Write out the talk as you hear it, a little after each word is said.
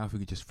If we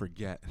could just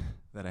forget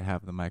that I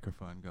have the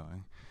microphone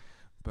going.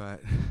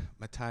 But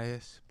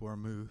Matthias,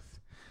 Bormuth,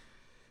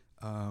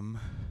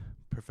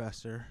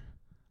 professor,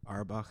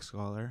 Auerbach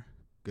scholar,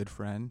 good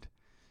friend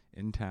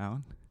in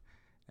town.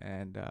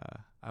 And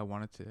I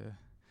wanted to,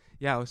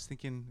 I was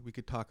thinking we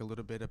could talk a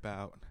little bit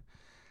about,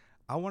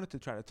 I wanted to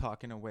try to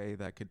talk in a way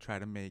that could try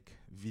to make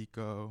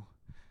Vico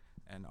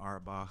and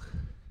Auerbach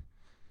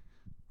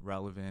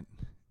relevant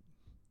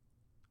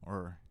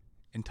or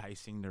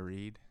enticing to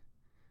read.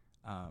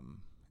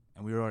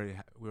 And we've already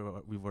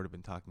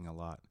been talking a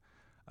lot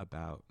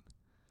about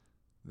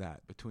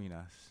that between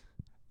us.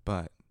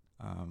 But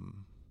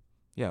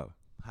how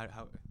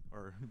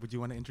or would you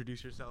want to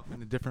introduce yourself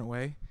in a different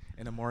way,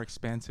 in a more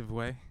expansive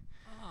way?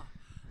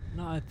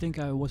 No, I think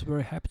I was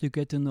very happy to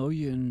get to know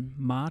you in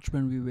March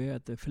when we were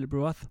at the Philip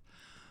Roth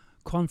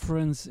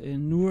conference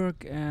in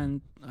Newark,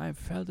 and I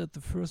felt at the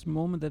first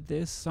moment that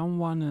there's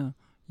someone, a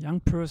young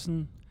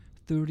person,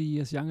 30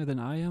 years younger than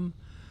I am,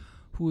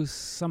 who is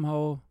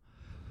somehow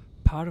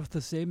part of the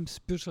same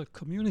spiritual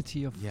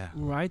community of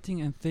writing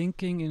and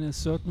thinking in a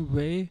certain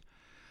way,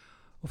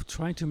 of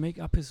trying to make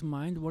up his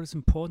mind what is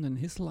important in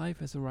his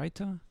life as a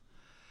writer,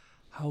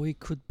 how he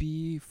could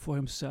be for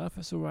himself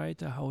as a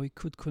writer, how he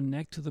could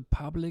connect to the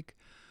public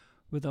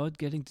without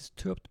getting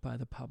disturbed by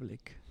the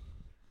public.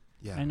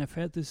 Yeah. And I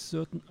felt this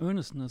certain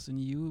earnestness in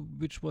you,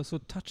 which was so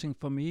touching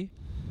for me,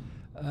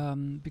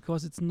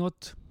 because it's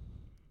not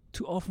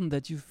too often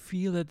that you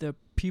feel that there are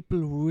people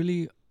who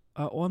really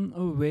are on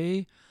a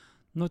way,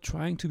 not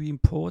trying to be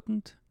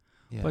important,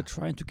 but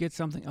trying to get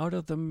something out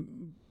of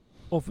them,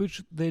 of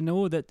which they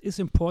know that is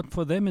important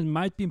for them and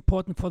might be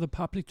important for the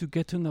public to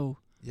get to know.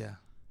 Yeah.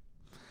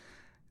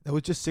 That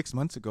was just 6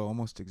 months ago,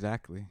 almost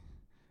exactly.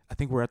 I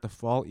think we're at the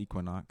fall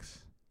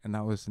equinox, and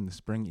that was in the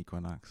spring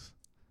equinox.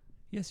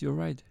 Yes, you're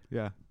right.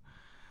 Yeah.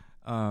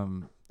 I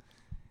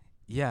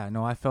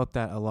felt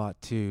that a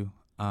lot too.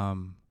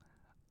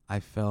 I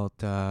felt,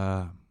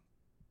 that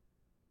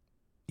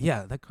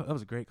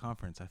was a great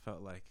conference. I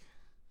felt like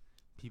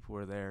people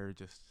were there,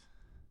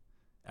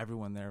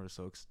 everyone there was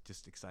so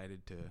just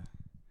excited to.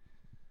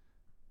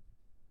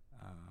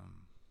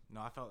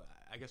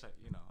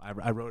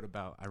 I wrote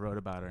about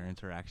our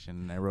interaction,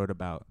 and I wrote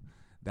about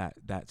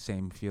that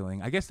same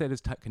feeling. I guess that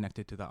is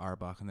connected to the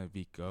Auerbach and the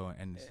Vico,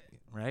 and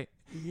right?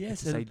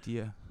 Yes, this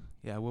idea.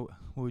 Yeah, what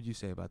would you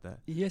say about that?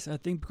 Yes, I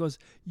think because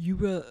you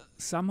were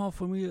somehow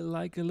for me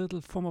like a little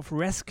form of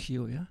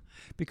rescue,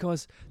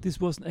 because this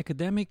was an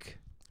academic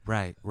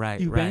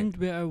event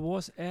where I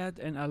was at,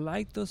 and I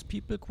liked those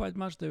people quite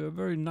much. They were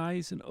very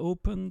nice and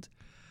open,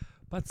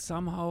 but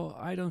somehow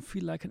I don't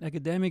feel like an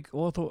academic,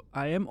 although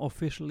I am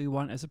officially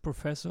one as a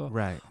professor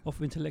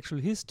of intellectual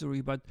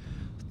history. But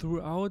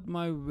throughout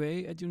my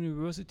way at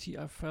university,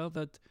 I felt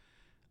that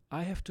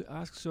I have to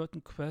ask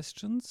certain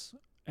questions,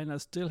 and I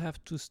still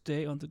have to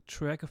stay on the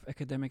track of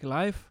academic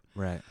life.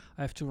 Right.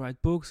 I have to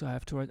write books, I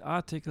have to write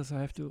articles, I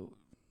have to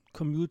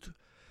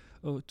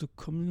to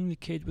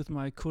communicate with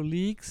my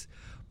colleagues,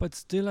 but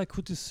still I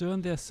could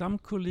discern there are some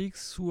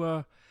colleagues who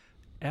are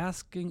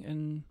asking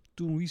and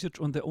doing research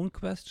on their own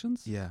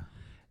questions,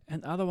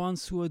 and other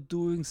ones who are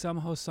doing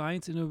somehow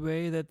science in a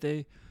way that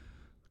they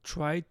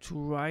try to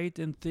write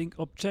and think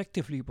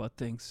objectively about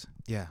things.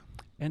 Yeah.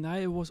 And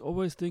I was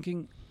always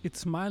thinking,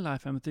 it's my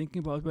life I'm thinking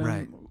about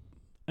when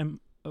I'm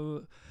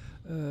a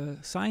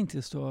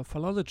scientist or a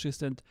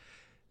philologist, and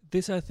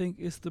this I think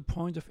is the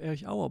point of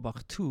Erich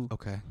Auerbach too.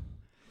 Okay.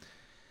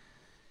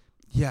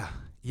 Yeah,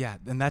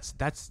 and that's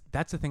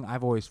the thing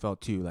I've always felt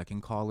too. Like in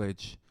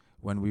college,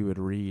 when we would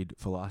read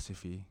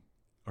philosophy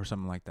or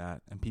something like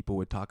that, and people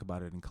would talk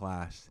about it in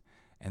class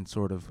and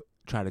sort of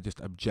try to just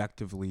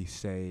objectively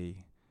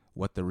say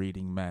what the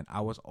reading meant,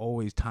 I was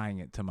always tying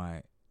it to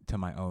my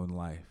own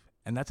life,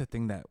 and that's a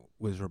thing that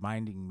was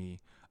reminding me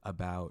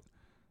about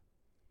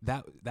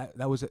that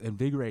was an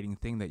invigorating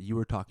thing that you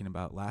were talking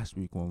about last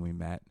week when we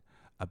met,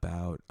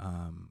 about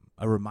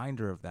a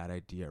reminder of that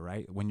idea,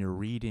 right? When you're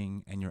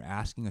reading and you're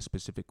asking a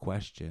specific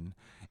question,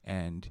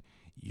 and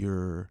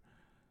you're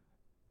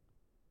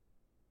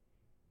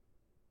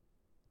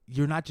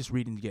not just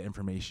reading to get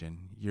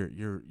information.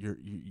 You're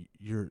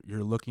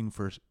looking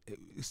for.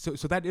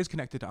 So that is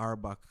connected to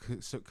Auerbach,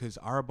 because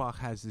Auerbach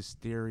has this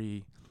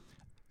theory.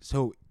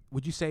 So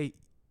would you say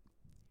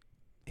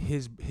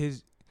his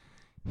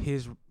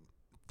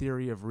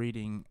theory of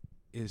reading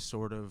is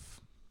sort of.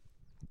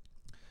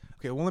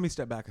 Okay, well, let me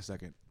step back a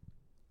second.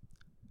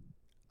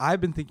 I've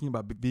been thinking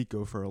about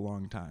Vico for a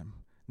long time.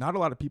 Not a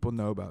lot of people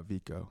know about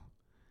Vico.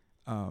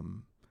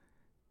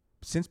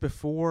 Since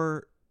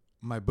before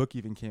my book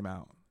even came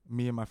out,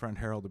 me and my friend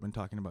Harold have been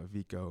talking about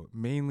Vico,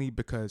 mainly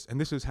because, and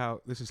this is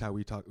how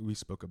we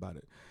spoke about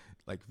it.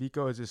 Like,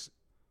 Vico is this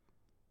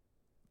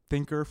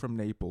thinker from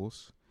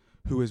Naples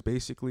who is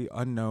basically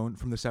unknown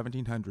from the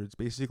 1700s,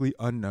 basically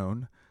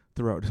unknown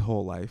throughout his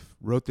whole life.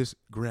 Wrote this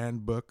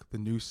grand book, The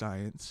New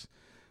Science.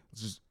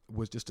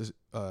 Was just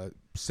a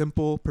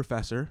simple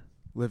professor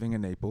living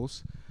in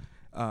Naples.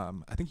 I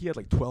think he had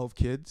like 12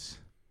 kids.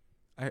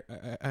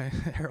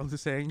 Harold is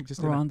saying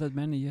just around that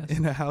many, yes,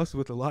 in a house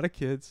with a lot of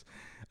kids.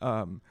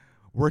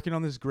 working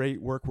on this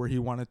great work where he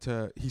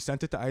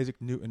sent it to Isaac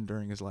Newton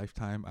during his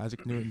lifetime.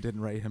 Isaac Newton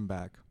didn't write him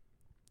back.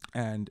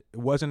 And it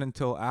wasn't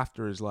until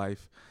after his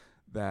life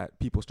that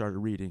people started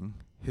reading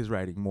his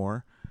writing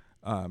more.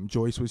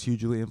 Joyce was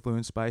hugely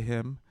influenced by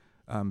him.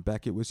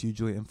 Beckett was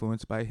hugely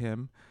influenced by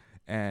him.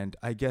 And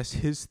I guess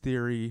his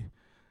theory,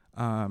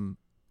 how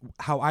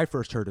I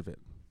first heard of it,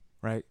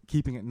 right?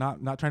 Keeping it,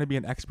 not trying to be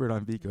an expert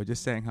on Vico,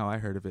 just saying how I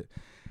heard of it.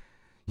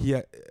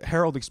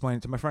 Harold explained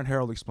it to my friend.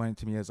 Harold explained it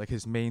to me as like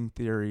his main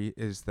theory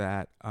is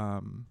that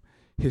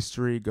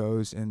history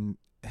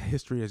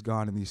has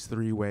gone in these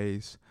three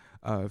ways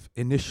of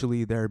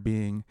initially there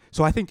being.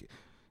 So I think,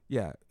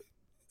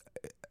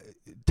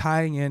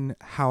 tying in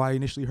how I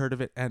initially heard of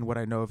it and what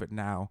I know of it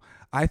now,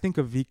 I think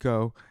of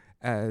Vico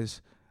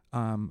as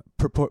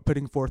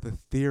putting forth a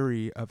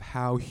theory of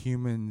how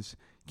humans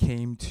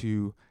came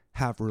to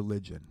have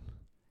religion,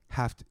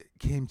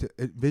 came to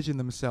envision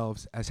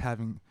themselves as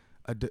having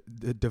a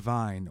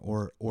divine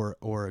or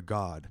a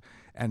god,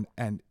 and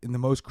in the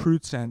most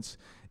crude sense,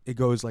 it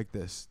goes like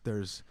this: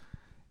 there's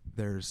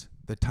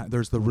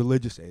the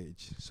religious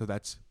age, so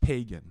that's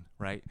pagan,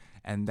 right?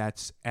 And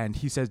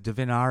he says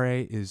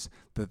divinare is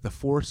the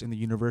force in the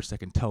universe that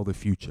can tell the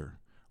future,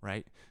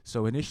 right?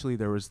 So initially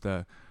there was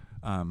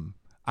and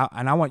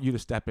I want you to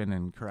step in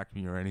and correct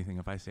me or anything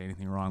if I say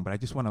anything wrong, but I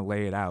just want to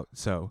lay it out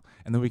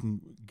and then we can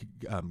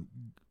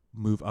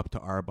move up to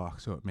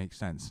Auerbach so it makes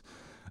sense.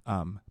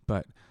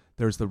 But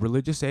there's the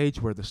religious age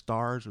where the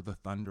stars or the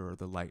thunder or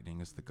the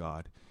lightning is the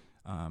god,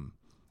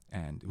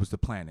 and it was the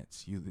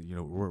planets.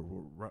 We're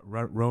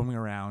roaming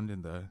around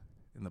in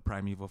the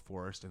primeval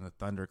forest, and the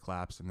thunder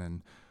claps, and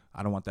then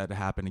I don't want that to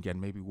happen again.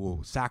 Maybe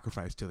we'll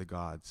sacrifice to the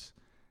gods,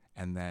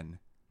 and then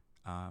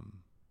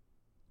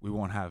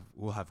we'll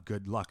have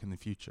good luck in the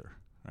future,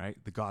 right?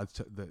 The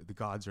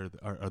gods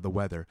are the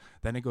weather.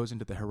 Then it goes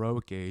into the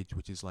heroic age,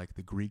 which is like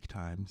the Greek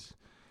times,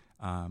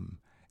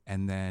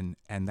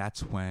 and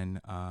that's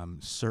when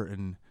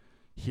certain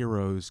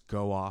heroes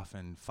go off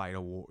and fight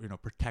a war,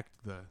 protect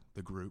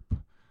the group.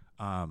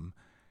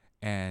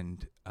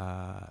 And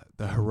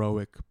the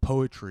heroic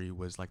poetry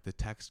was like the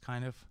text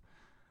kind of,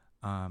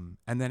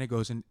 and then it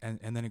goes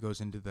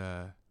into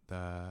the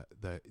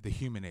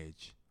human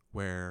age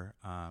where,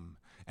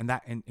 and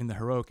that in the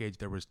heroic age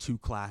there was two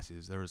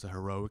classes. There was a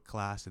heroic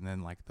class and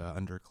then like the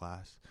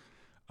underclass,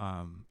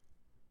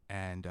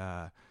 and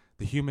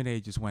the human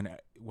age is when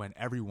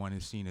everyone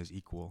is seen as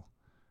equal,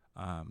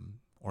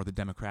 or the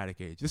democratic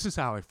age. This is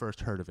how I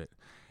first heard of it,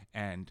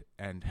 and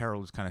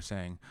Harold was kind of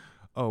saying,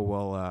 oh,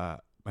 well,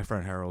 my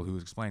friend Harold, who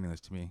was explaining this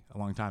to me a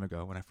long time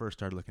ago when I first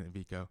started looking at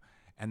Vico,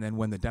 and then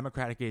when the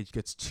democratic age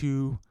gets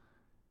too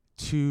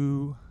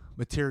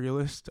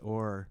materialist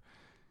or,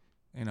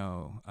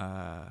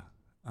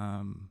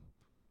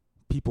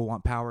 people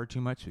want power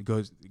too much, it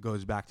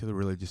goes back to the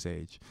religious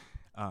age.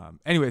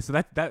 Anyway, so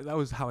that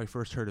was how I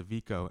first heard of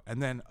Vico.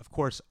 And then, of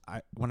course,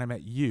 when I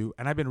met you,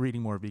 and I've been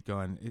reading more Vico,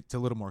 and it's a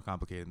little more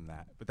complicated than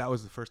that, but that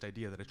was the first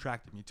idea that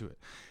attracted me to it.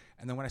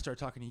 And then when I started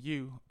talking to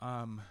you,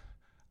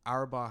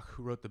 Auerbach,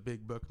 who wrote the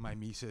big book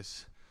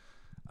Mimesis,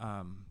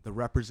 the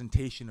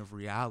representation of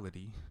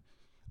reality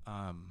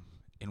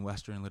in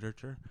Western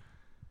literature,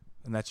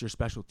 and that's your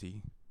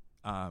specialty.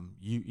 I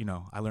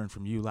learned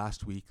from you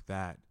last week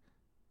that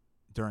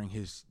during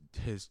his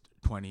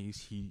 20s,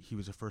 he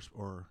was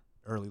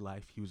early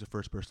life, he was the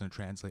first person to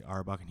translate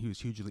Auerbach, and he was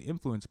hugely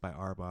influenced by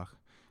Auerbach,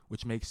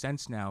 which makes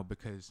sense now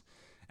because,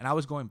 and I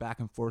was going back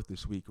and forth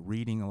this week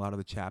reading a lot of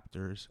the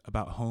chapters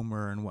about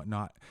Homer and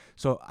whatnot.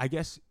 So I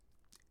guess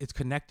it's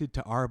connected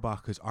to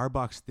Auerbach because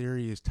Auerbach's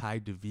theory is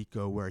tied to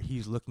Vico, where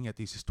he's looking at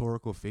these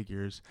historical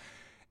figures,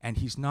 and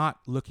he's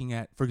not looking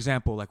at, for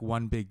example, like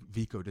one big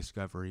Vico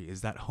discovery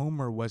is that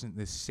Homer wasn't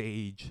this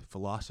sage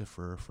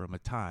philosopher from a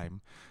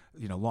time,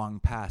 long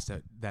past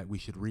that we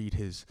should read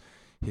his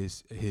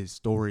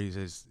stories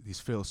as these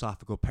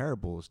philosophical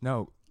parables.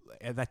 No,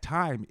 at that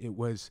time it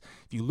was,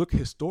 if you look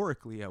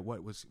historically at what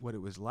it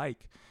was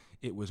like,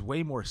 it was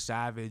way more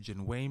savage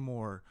and way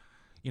more,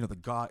 the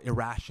god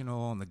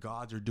irrational, and the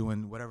gods are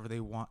doing whatever they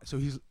want. So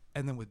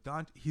and then with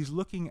Dante, he's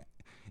looking,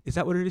 is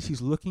that what it is?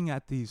 He's looking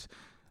at these,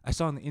 I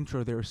saw in the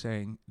intro they were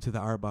saying to the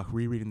Auerbach,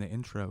 rereading the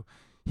intro,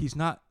 he's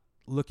not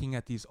looking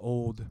at these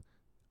old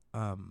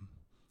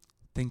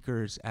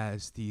thinkers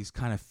as these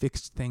kind of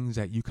fixed things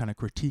that you kind of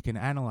critique and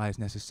analyze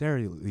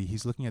necessarily.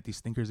 He's looking at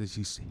these thinkers as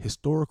these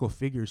historical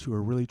figures who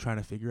are really trying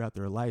to figure out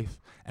their life,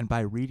 and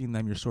by reading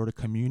them you're sort of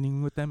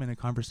communing with them in a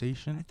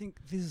conversation. I think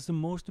this is the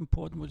most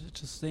important, what you're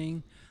just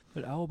saying,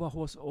 that Auerbach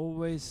was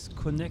always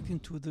connecting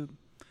to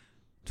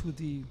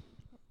the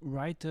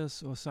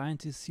writers or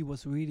scientists he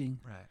was reading.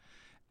 Right.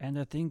 And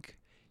I think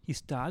he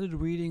started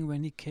reading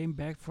when he came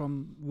back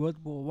from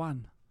World War I.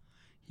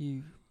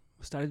 He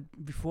studied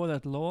before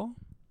that law,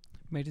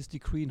 made his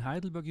degree in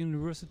Heidelberg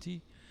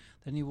University.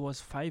 Then he was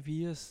 5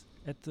 years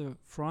at the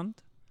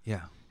front.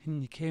 Yeah.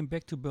 And he came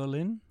back to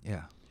Berlin.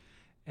 Yeah.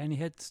 And he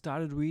had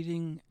started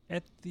reading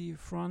at the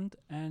front,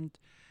 and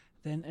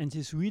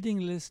his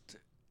reading list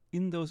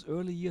in those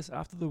early years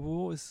after the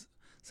war is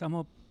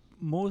somehow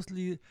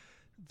mostly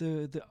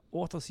the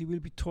authors he will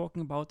be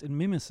talking about in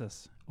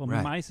mimesis or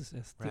mimesis,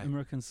 as the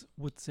Americans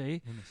would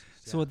say. Mimesis,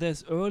 so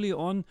there's early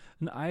on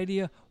an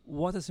idea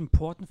what is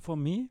important for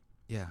me.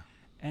 Yeah.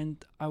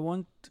 And I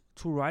want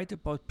to write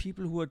about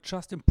people who are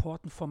just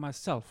important for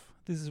myself.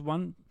 This is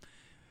one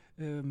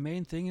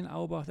main thing in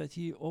Auerbach, that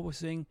he always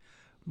saying,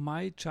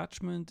 my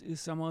judgment is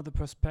somehow the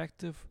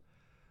perspective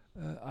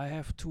I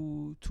have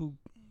to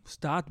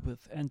start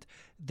with. And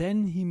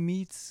then he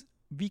meets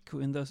Vico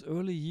in those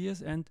early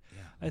years, and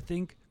I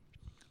think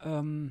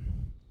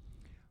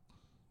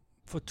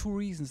for two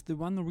reasons. The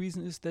one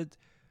reason is that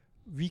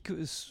Vico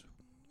is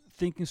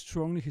thinking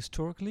strongly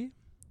historically,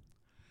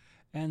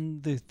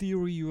 and the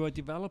theory you are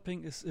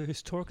developing is a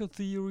historical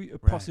theory, a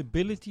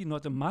possibility,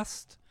 not a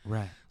must.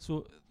 Right.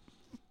 So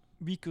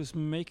Vico is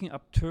making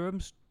up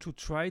terms to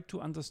try to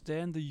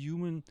understand the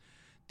human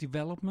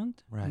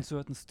development in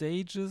certain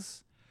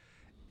stages.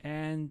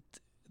 And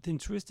the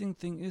interesting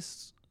thing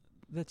is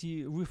that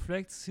he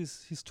reflects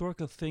his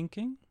historical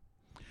thinking,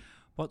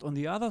 but on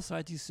the other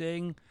side he's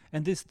saying,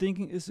 and this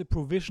thinking is a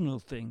provisional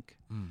thing.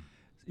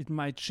 It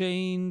might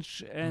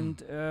change,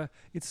 and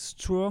it's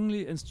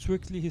strongly and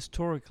strictly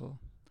historical.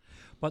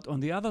 But on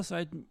the other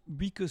side,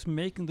 Vico is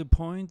making the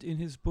point in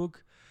his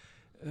book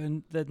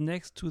that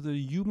next to the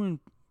human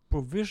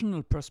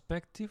provisional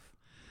perspective,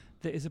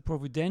 there is a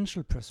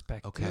providential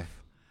perspective. Okay.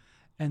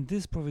 And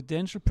this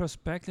providential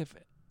perspective,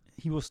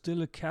 he was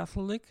still a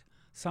Catholic,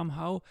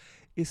 somehow,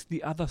 is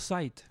the other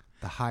side.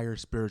 The higher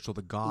spiritual,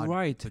 the God,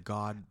 the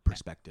God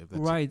perspective.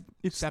 That's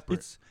it's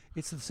separate.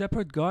 It's a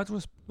separate God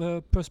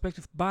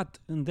perspective,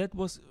 and that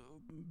was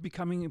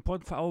becoming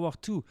important for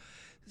Auerbach too,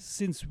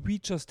 since we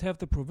just have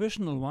the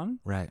provisional one,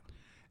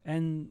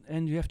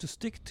 and you have to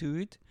stick to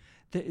it.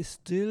 There is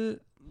still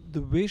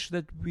the wish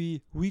that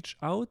we reach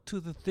out to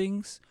the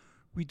things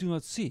we do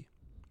not see,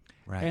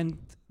 and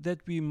that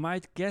we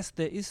might guess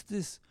there is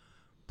this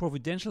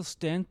providential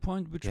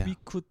standpoint which we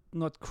could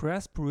not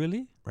grasp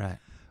really,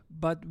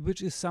 but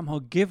which is somehow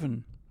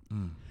given.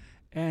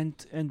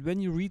 And when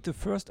you read the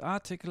first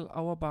article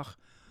Auerbach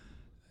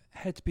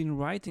had been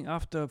writing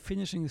after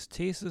finishing his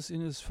thesis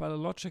in his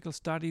philological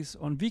studies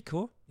on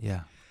Vico,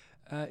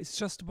 it's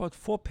just about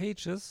 4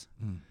 pages,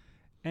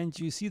 and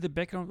you see the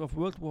background of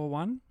World War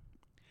I,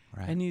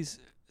 and he's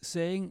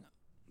saying,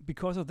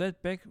 because of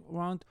that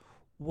background,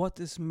 what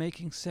is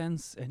making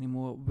sense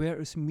anymore? Where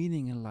is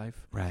meaning in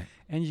life?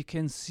 And you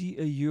can see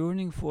a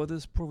yearning for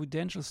this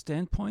providential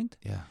standpoint,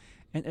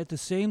 and at the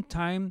same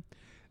time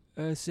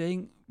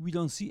saying we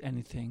don't see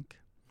anything.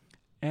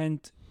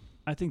 And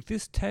I think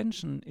this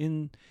tension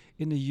in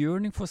a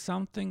yearning for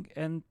something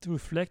and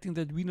reflecting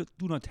that we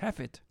do not have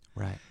it,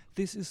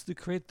 this is the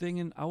great thing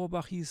in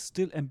Auerbach. He's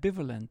still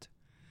ambivalent.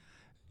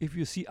 If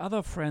you see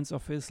other friends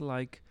of his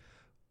like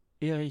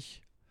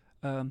Erich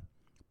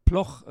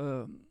Bloch,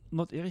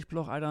 not Erich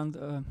Bloch, I don't...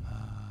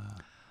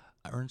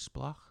 Ernst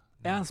Bloch?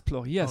 No. Ernst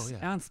Bloch, yes.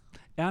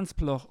 Ernst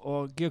Bloch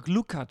or Georg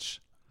Lukács.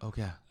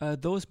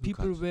 Those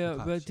people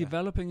were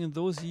developing in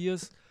those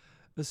years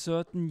a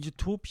certain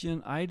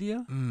utopian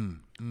idea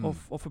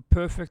of a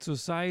perfect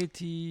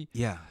society,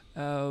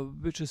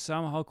 which is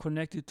somehow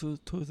connected to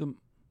the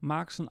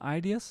Marxian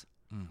ideas.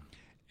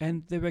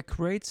 And they were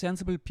great,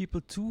 sensible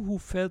people too, who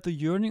felt the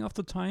yearning of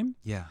the time.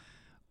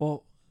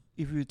 Or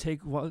if you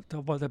take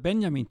Walter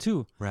Benjamin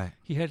too,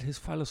 he had his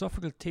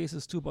philosophical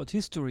thesis too about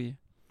history,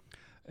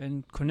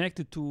 and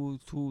connected to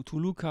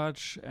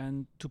Lukács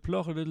and to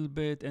Bloch a little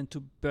bit, and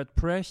to Bert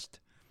Brecht,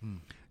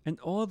 and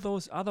all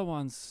those other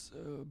ones,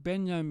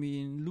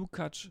 Benjamin,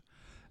 Lukács,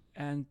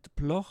 and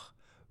Bloch,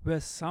 were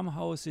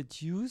somehow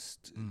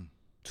seduced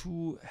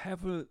to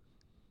have a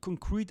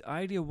concrete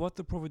idea what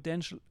the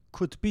providential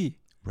could be.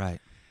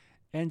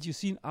 And you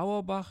see in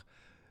Auerbach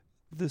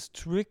the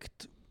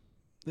strict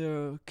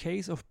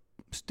case of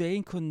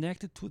staying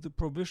connected to the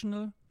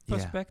provisional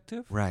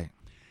perspective,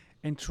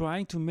 and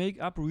trying to make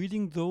up,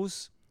 reading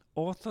those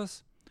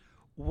authors,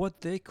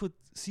 what they could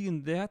see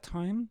in their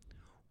time,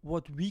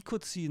 what we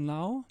could see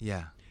now,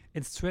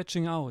 and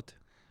stretching out.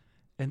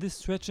 And this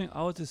stretching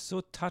out is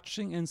so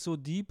touching and so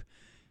deep,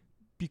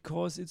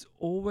 because it's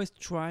always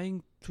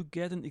trying to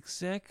get an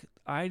exact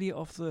idea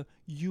of the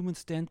human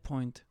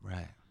standpoint.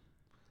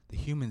 The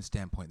human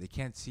standpoint. They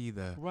can't see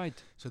the...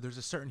 So there's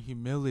a certain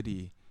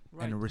humility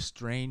and a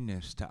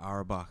restrainedness to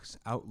Auerbach's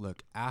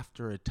outlook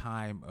after a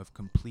time of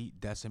complete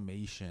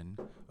decimation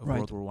of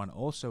World War I.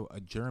 Also,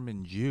 a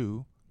German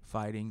Jew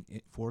fighting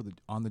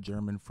on the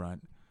German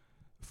front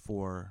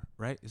for...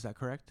 Is that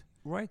correct?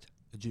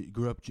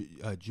 Grew up...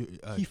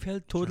 he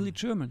felt totally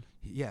German.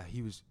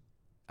 He was...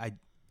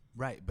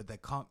 but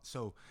that...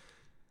 So...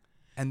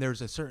 And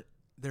there's a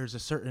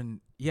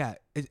certain...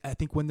 I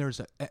think when there's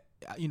a...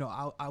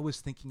 I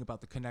was thinking about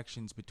the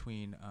connections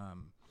between...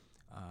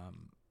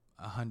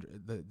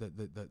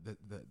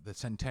 the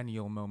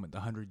centennial moment, the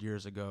 100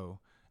 years ago,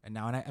 and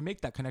now, and I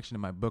make that connection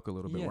in my book a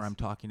little bit, where I'm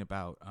talking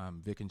about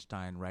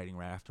Wittgenstein writing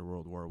right after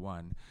World War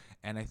I,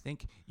 and I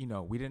think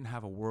we didn't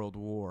have a world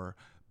war,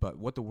 but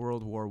what the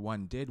World War I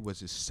did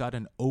was a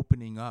sudden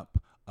opening up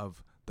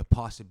of the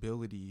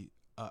possibility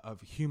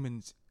of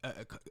humans,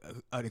 an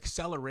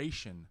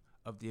acceleration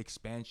of the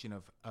expansion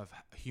of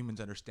humans'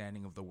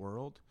 understanding of the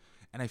world.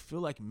 And I feel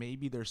like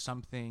maybe there's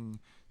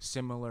something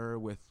similar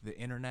with the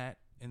internet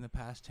in the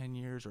past 10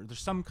 years, or there's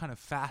some kind of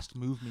fast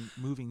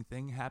moving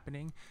thing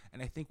happening.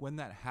 And I think when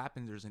that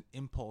happens, there's an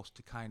impulse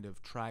to kind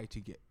of try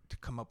to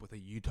come up with a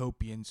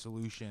utopian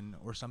solution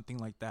or something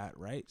like that,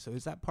 right? So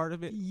is that part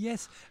of it?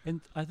 Yes,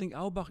 and I think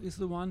Auerbach is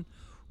the one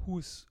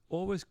who's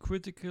always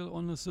critical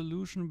on a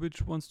solution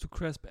which wants to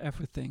grasp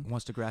everything.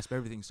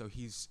 So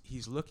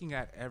he's looking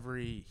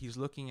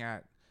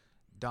at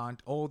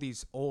Dante, all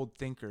these old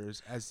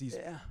thinkers as these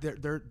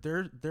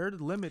they're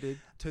limited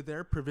to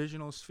their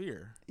provisional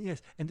sphere.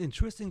 Yes, and the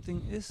interesting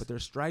thing is, but they're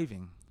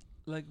striving.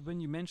 Like when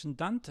you mentioned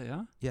Dante,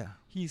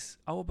 he's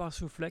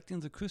Auerbach's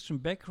reflecting the Christian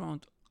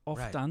background of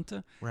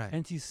Dante,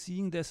 and he's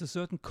seeing there's a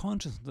certain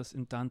consciousness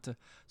in Dante.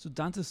 So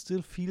Dante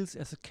still feels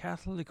as a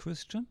Catholic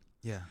Christian.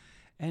 Yeah.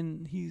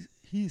 And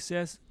he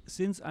says,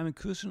 since I'm a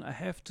Christian, I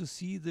have to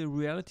see the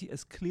reality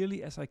as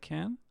clearly as I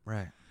can.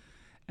 Right.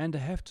 And I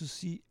have to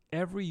see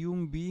every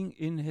human being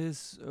in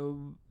his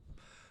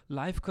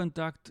life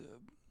conduct,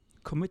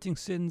 committing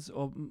sins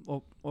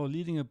or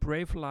leading a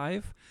brave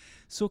life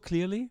so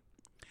clearly.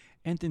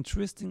 And the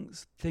interesting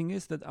thing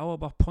is that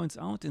Auerbach points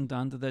out in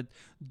Dante that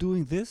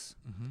doing this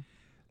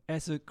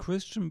as a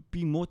Christian,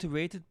 being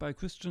motivated by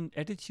Christian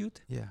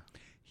attitude,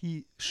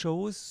 he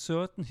shows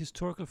certain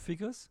historical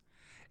figures,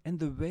 and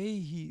the way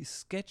he is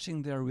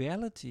sketching their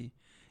reality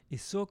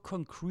is so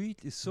concrete,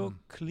 is so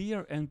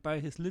clear, and by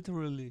his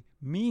literally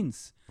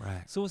means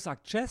so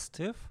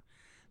suggestive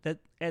that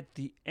at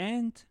the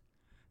end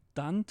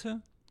Dante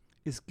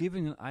is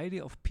giving an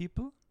idea of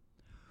people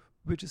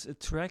which is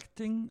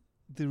attracting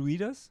the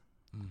readers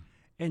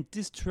and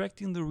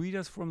distracting the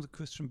readers from the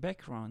Christian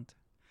background.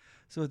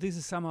 So this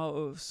is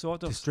somehow a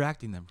sort of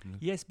distracting them from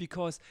yes,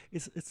 because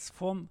it's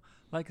formed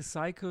like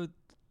a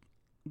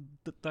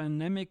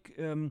dynamic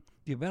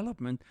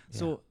development.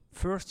 So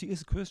first he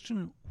is a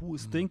Christian who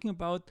is thinking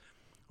about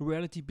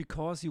reality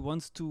because he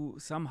wants to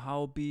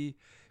somehow be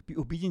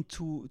obedient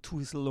to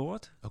his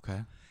Lord.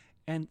 Okay.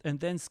 And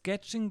then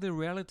sketching the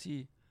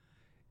reality,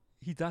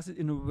 he does it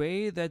in a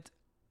way that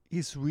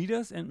his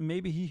readers and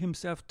maybe he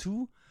himself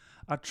too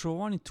are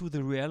drawn into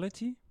the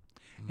reality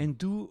and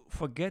do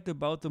forget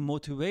about the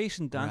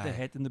motivation Dante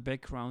had in the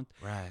background.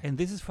 Right. And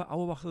this is for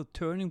Auerbach the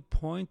turning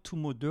point to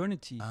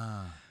modernity.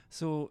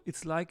 So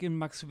it's like in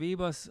Max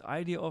Weber's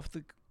idea of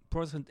the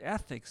Protestant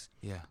ethics,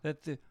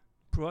 that the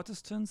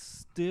Protestants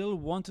still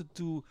wanted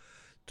to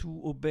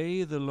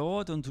obey the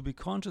Lord and to be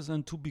conscious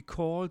and to be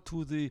called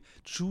to the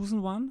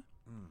chosen one.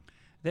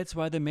 That's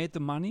why they made the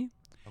money.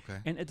 Okay.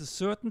 And at a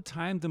certain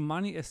time, the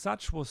money as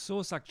such was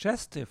so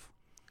suggestive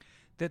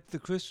that the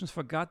Christians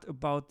forgot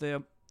about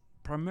their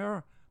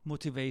primary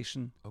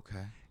motivation.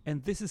 Okay.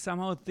 And this is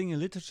somehow a thing in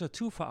literature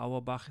too for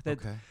Auerbach, that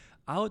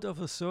out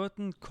of a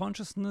certain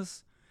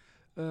consciousness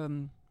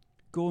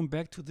going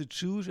back to the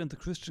Jewish and the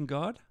Christian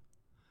God,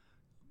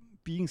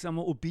 being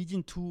somehow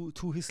obedient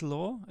to his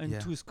law and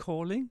to his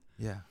calling,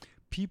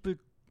 people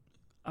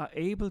are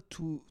able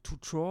to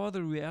draw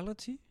the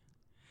reality,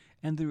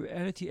 and the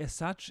reality as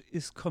such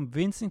is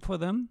convincing for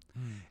them.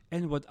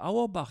 And what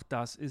Auerbach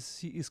does is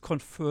he is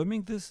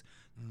confirming this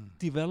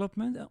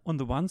development on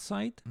the one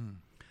side,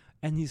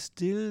 and he's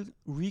still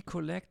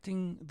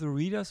recollecting the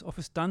readers of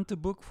his Dante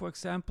book, for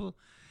example,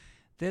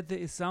 that there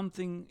is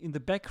something in the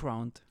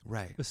background,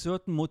 a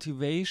certain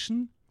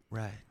motivation,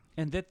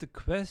 and that the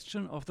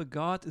question of the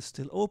God is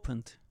still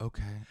opened.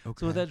 Okay.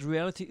 So that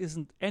reality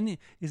isn't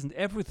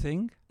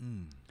everything,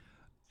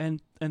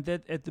 and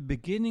that at the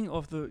beginning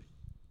of the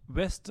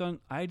Western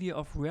idea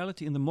of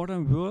reality in the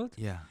modern world,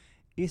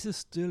 is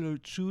still a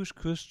Jewish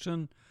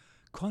Christian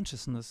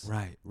consciousness.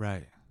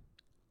 Right.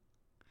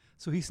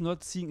 So he's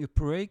not seeing a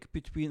break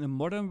between the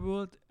modern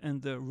world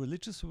and the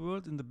religious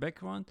world in the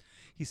background.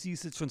 He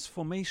sees a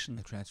transformation.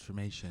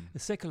 A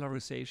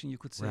secularization, you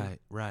could say.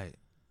 Right.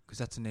 Because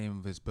that's the name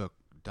of his book,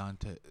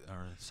 Dante,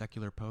 or a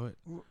secular poet?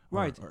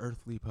 Right. Or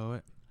earthly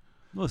poet?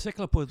 No,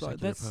 secular poet.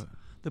 That's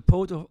the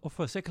poet of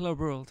a secular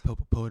world.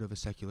 Poet of a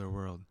secular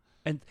world.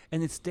 And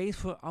it stays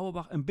for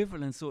Auerbach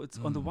ambivalent. So it's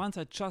on the one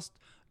side just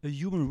a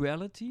human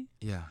reality.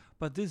 Yeah.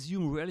 But this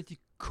human reality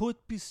could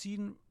be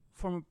seen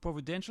from a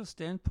providential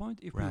standpoint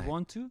if we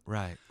want to.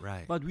 Right.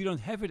 But we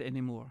don't have it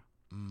anymore.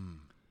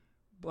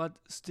 But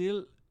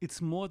still,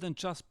 it's more than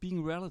just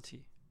being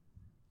reality.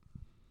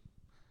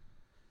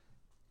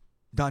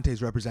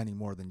 Dante's representing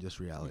more than just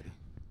reality.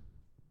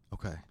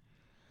 Okay.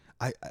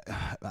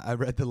 I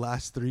read the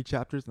last 3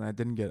 chapters and I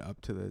didn't get up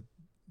to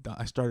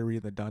I started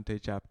reading the Dante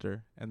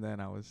chapter, and then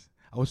I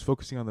was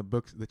focusing on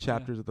the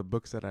chapters of the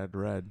books that I had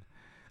read.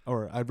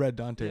 Or I read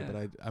Dante,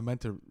 but I meant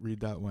to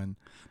read that one.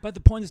 But the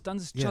point is,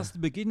 Dante is just the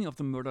beginning of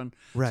the modern.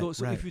 So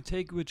if you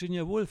take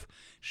Virginia Woolf,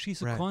 she's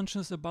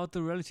conscious about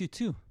the reality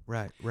too.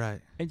 Right.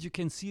 And you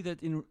can see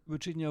that in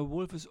Virginia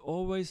Woolf is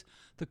always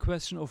the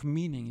question of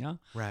meaning.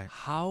 Right.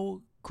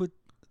 How could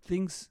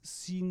things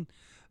seen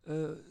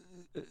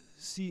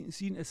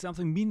as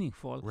something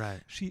meaningful?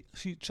 Right. She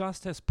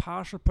just has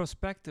partial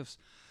perspectives.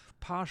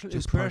 partial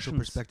just impressions. partial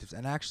perspectives.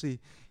 And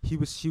actually, she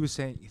was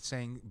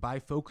saying by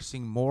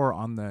focusing more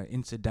on the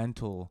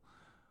incidental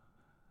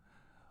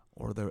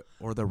or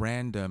the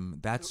random,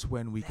 that's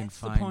when we can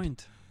find. That's the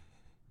point.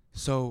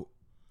 So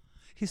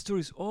history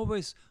is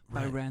always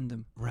by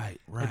random. Right.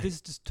 And this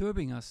is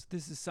disturbing us.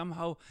 This is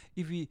somehow,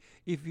 if we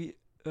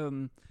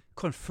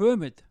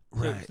confirm it.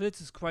 Right. So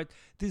this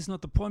is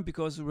not the point,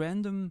 because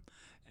random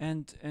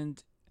and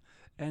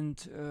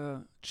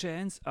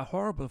chance are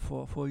horrible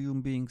for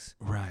human beings.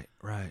 Right.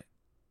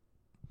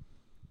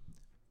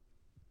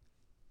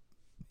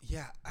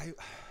 Yeah,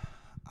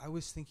 I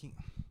was thinking.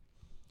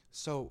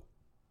 So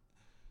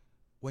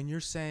when you're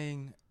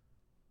saying,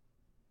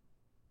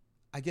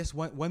 I guess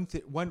one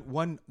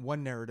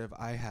narrative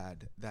I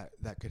had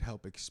that could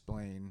help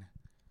explain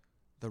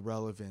the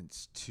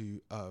relevance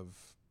of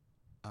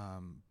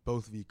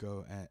both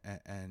Vico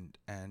and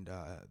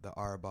the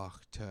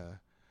Auerbach to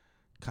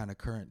kind of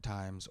current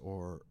times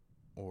or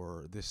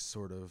this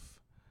sort of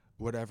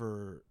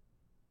whatever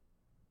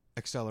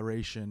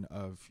acceleration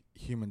of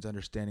humans'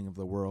 understanding of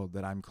the world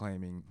that I'm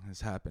claiming has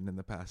happened in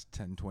the past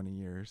 10, 20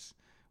 years,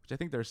 which I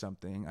think there's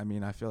something. I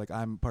mean, I feel like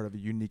I'm part of a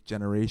unique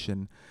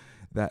generation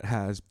that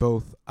has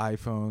both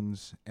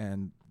iPhones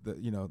and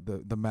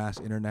the mass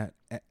internet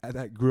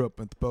that grew up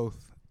with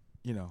both.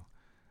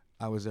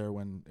 I was there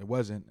when it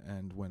wasn't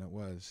and when it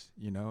was.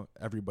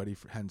 Everybody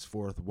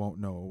henceforth won't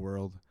know a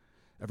world.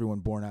 Everyone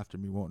born after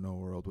me won't know a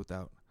world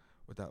without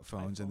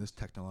phones and this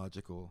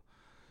technological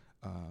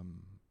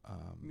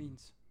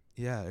means.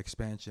 Yeah,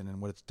 expansion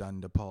and what it's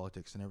done to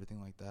politics and everything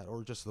like that,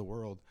 or just the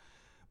world.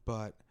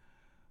 But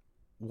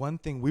one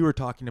thing we were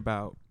talking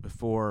about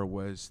before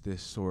was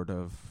this sort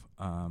of,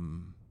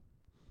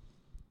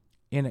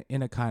 in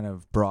a kind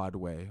of broad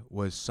way,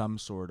 was some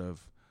sort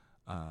of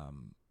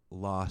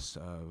loss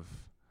of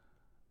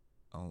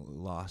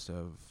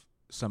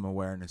some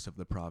awareness of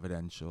the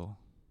providential.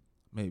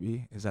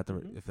 Maybe is that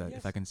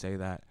if I can say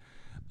that.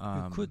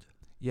 You could.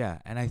 Yeah,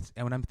 and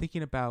when I'm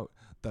thinking about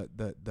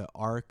the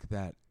arc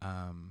that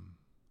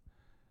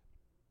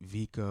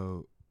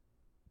Vico's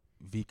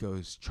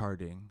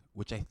charting,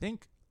 which I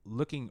think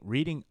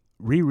rereading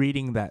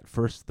that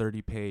first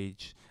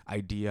 30-page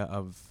idea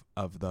of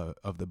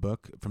the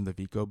book from the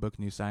Vico book,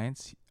 New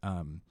Science.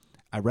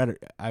 I've read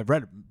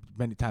it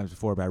many times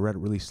before, but I read it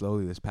really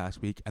slowly this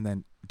past week, and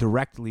then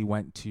directly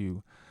went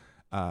to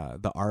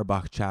the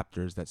Auerbach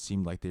chapters that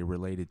seemed like they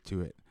related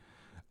to it.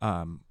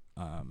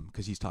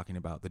 Because he's talking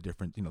about the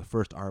different, the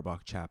first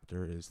Auerbach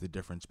chapter is the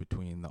difference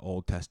between the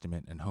Old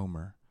Testament and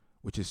Homer,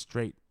 which is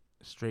straight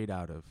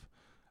out of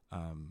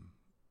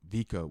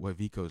Vico. What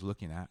Vico is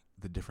looking at,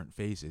 the different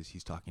phases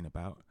he's talking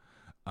about,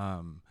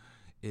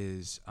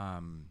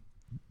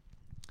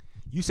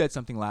 you said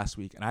something last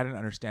week, and I didn't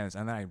understand this,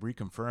 and then I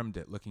reconfirmed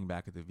it looking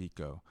back at the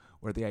Vico,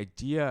 where the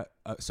idea.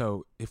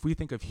 So if we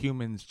think of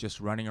humans just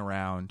running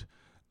around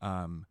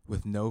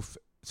with no,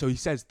 so he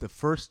says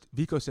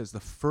Vico says the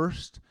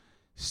first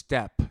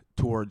step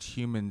towards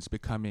humans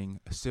becoming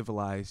a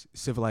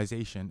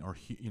civilization, or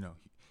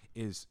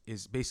is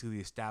basically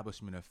the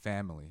establishment of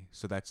family.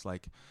 So that's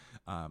like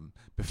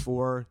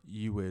before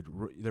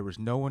there was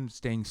no one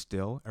staying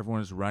still. Everyone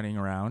was running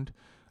around,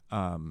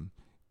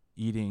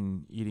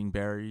 eating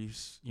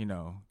berries,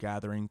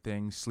 gathering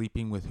things,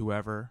 sleeping with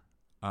whoever.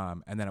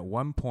 And then at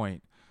one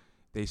point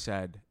they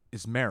said,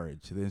 is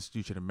marriage, the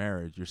institution of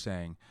marriage. You're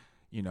saying,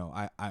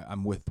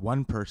 I'm with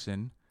one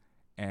person,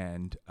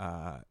 and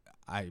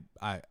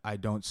I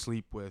don't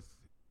sleep with,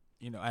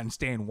 and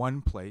stay in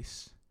one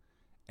place,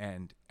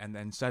 and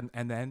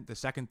then the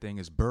second thing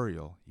is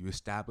burial. You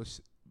establish,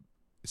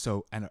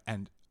 so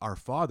and our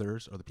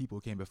fathers, or the people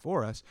who came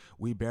before us,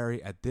 we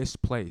bury at this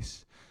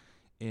place.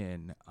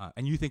 And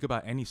you think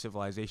about any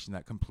civilization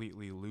that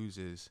completely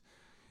loses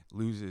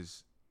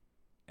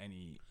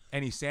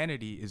any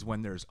sanity is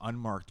when there's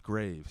unmarked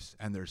graves,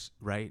 and there's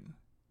right.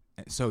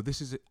 So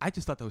I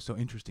just thought that was so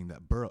interesting,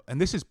 that burial, and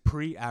this is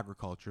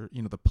pre-agriculture.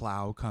 The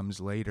plow comes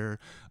later.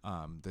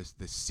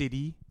 The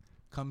city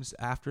comes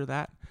after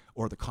that,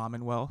 or the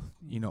Commonwealth.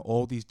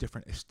 All these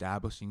different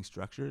establishing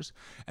structures,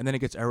 and then it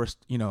gets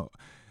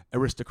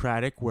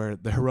aristocratic, where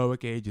the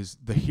heroic age is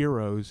the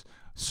heroes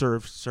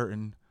serve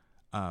certain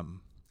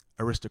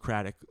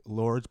aristocratic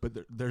lords, but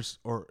there's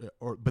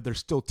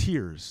still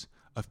tiers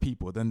of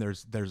people. Then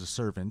there's the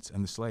servants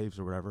and the slaves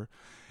or whatever,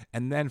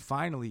 and then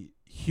finally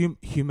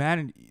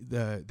humanity,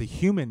 the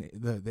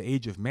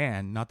age of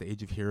man, not the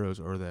age of heroes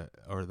or the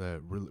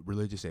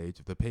religious age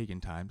of the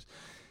pagan times.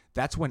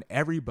 That's when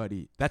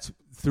everybody. That's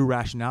through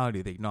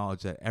rationality they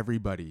acknowledge that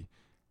everybody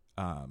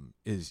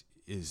is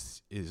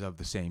of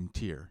the same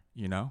tier.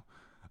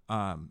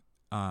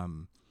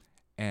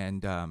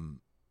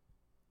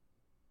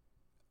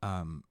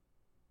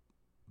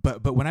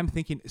 But when I'm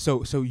thinking,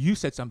 so you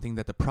said something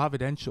that the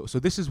providential. So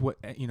this is what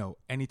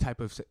any type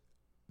of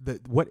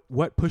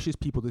what pushes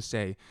people to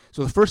say.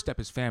 So the first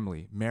step is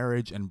family,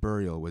 marriage, and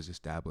burial was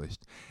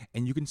established,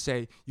 and you can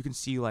see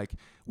like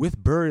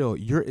with burial,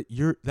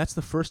 you're that's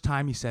the first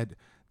time he said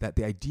that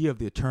the idea of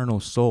the eternal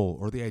soul,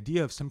 or the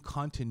idea of some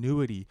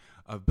continuity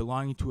of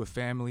belonging to a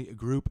family, a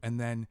group, and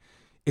then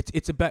it's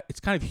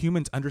kind of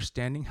humans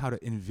understanding how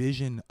to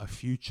envision a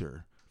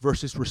future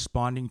versus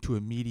responding to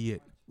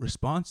immediate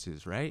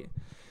responses, right?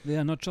 They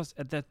are not just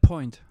at that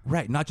point.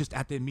 Right, not just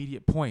at the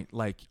immediate point.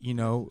 Like,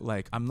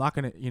 I'm not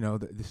going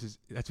to,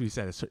 that's what he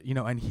said,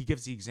 and he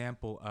gives the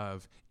example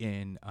of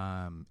in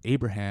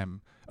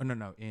Abraham,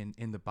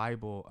 in the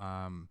Bible,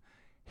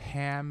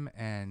 Ham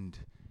and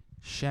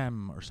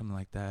Shem or something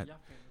like that.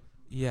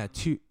 Yeah,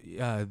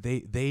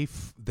 they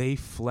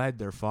fled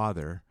their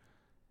father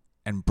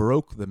and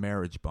broke the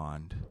marriage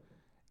bond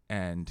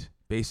and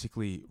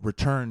basically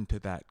returned to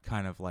that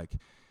kind of like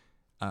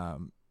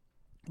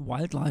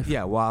wildlife.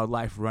 Yeah,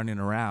 wildlife running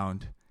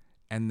around,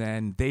 and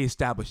then they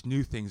established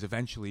new things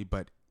eventually.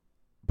 But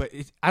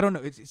I don't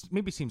know. It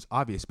maybe seems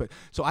obvious, but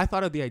so I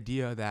thought of the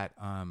idea that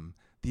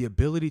the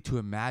ability to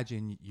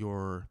imagine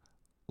your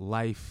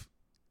life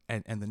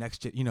and the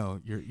next,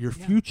 your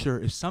future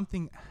is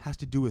something has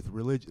to do with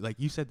religion. Like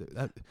you said,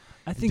 that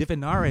I think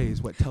divinare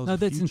is what tells. Now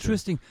the that's future.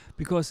 Interesting,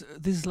 because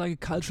this is like a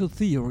cultural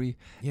theory.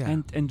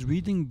 Yeah. And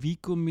reading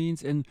Vico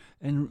means and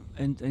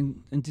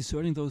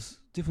discerning those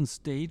different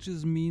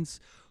stages means,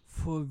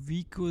 for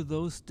Vico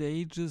those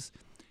stages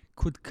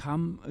could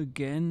come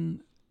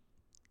again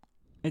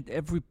at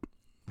every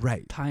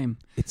time.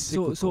 It's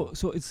cyclical.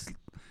 So it's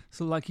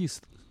like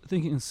he's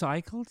thinking in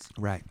cycles,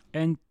 right?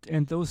 And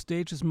those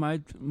stages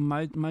might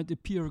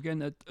appear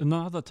again at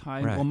another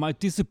time, right. or might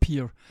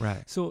disappear,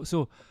 right?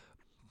 So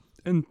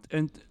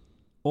and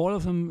all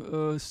of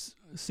them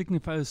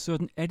signify a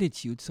certain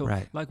attitude. So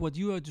right. like what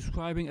you are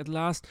describing at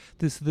last,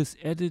 this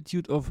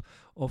attitude of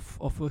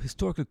a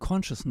historical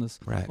consciousness,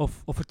 right.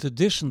 of a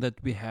tradition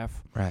that we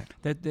have, right.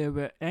 that there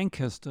were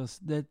ancestors,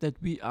 that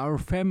we are a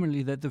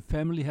family, that the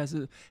family has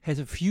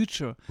a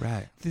future.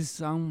 Right. This is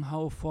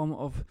somehow a form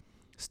of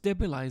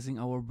stabilizing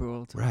our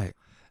world, right,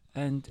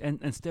 and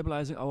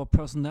stabilizing our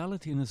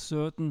personality in a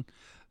certain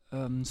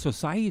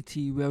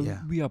society where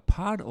we are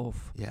part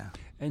of,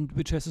 and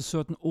which has a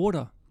certain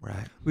order,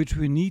 right, which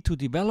we need to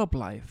develop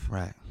life,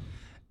 right.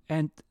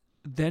 And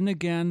then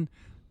again,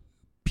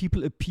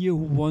 people appear who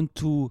want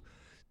to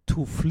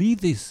flee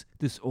this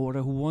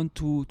order, who want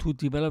to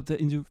develop their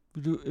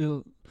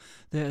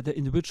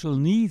individual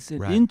needs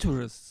and right.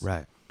 interests,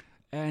 right,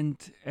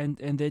 and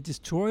they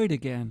destroy it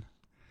again.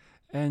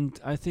 And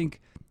I think,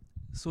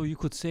 so you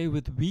could say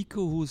with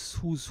Vico,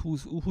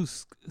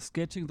 who's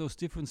sketching those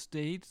different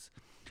states,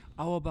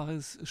 Auerbach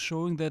is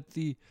showing that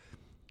the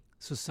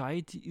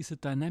society is a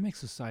dynamic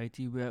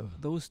society where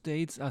those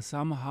states are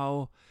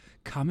somehow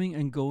coming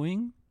and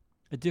going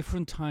at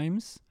different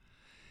times,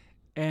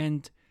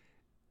 and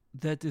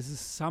that is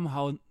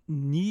somehow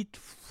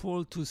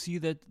needful to see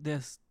that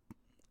there's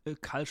a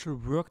cultural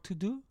work to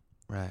do,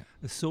 right,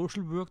 a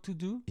social work to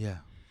do. Yeah.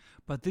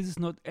 But this is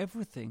not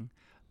everything.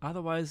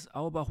 Otherwise,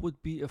 Auerbach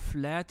would be a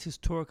flat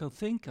historical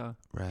thinker.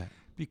 Right.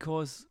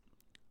 Because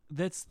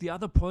that's the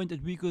other point at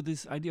Vico,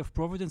 this idea of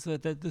providence,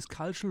 that this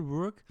cultural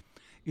work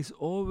is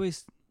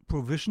always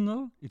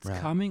provisional. It's right.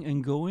 coming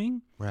and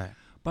going. Right.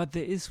 But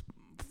there is,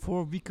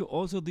 for Vico,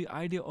 also the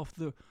idea of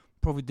the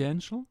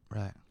providential.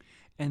 Right.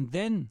 And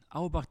then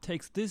Auerbach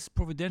takes this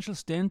providential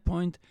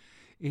standpoint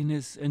in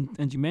his,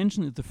 and you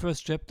mentioned it, the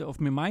first chapter of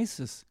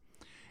Mimesis,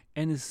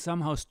 and is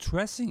somehow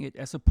stressing it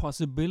as a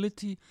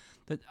possibility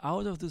that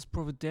out of this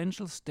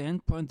providential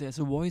standpoint there's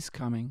a voice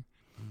coming.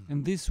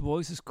 And this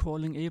voice is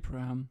calling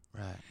Abraham.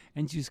 Right.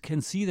 And you can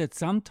see that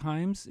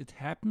sometimes it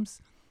happens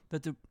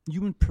that the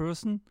human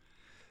person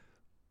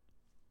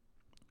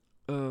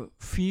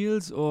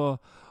feels or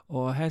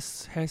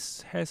has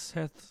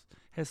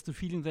the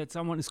feeling that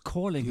someone is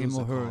calling feels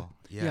him or her. Call.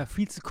 Yeah.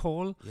 Feels the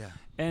call. Yeah.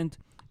 And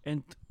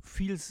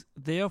feels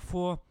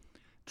therefore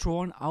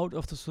drawn out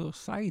of the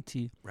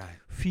society, right.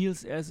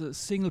 Feels as a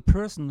single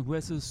person who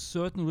has a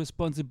certain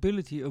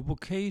responsibility, a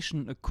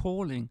vocation, a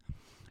calling.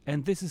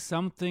 And this is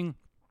something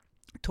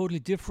totally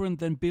different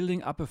than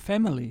building up a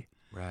family.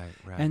 Right,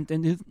 right. And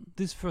in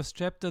this first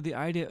chapter, the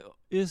idea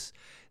is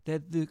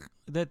that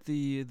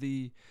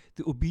the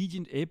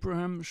obedient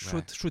Abraham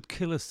should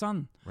kill a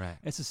son, right.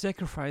 as a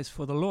sacrifice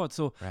for the Lord.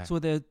 So right. so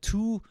there are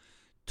two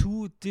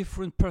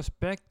different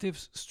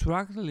perspectives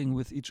struggling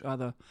with each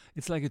other.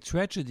 It's like a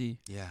tragedy.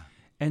 Yeah.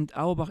 And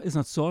Auerbach is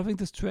not solving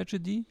this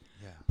tragedy,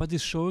 but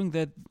is showing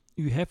that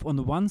you have on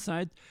the one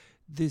side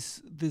this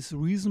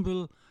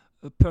reasonable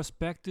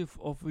perspective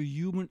of a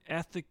human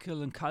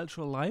ethical and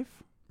cultural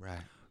life, right,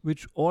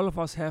 which all of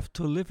us have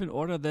to live in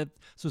order that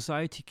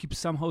society keeps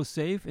somehow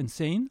safe and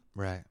sane.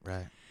 Right,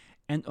 right.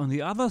 And on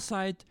the other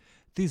side,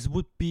 this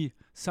would be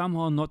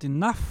somehow not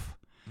enough.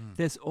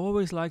 There's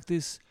always like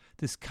this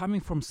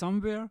coming from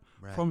somewhere,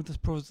 right. From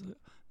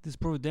this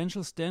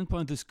providential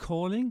standpoint, this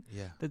calling,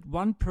 that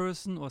one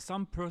person or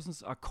some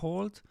persons are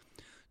called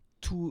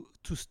to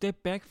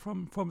step back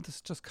from this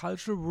just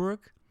cultural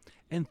work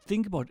and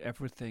think about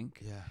everything.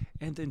 Yeah.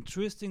 And the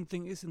interesting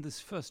thing is in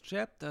this first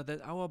chapter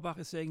that Auerbach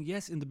is saying,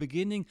 yes, in the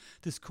beginning,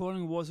 this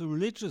calling was a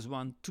religious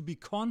one, to be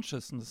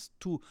consciousness,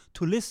 to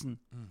listen.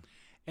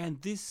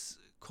 And this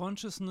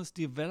consciousness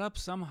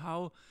develops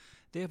somehow.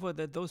 Therefore,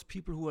 that those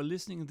people who are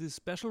listening in this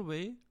special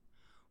way,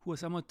 who are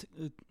somehow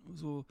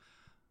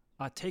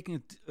are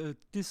taking a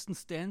distant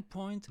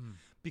standpoint,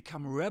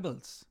 become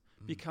rebels,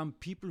 become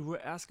people who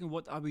are asking,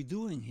 what are we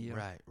doing here?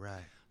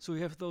 Right. So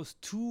we have those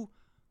two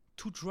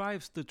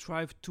drives: the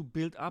drive to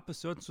build up a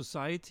certain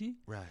society,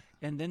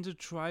 and then the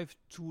drive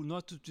to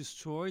not to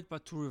destroy it,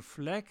 but to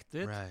reflect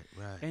it,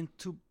 and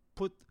to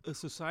put a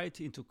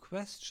society into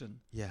question.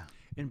 Yeah.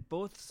 And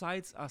both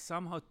sides are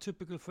somehow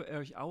typical for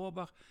Erich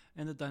Auerbach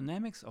and the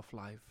dynamics of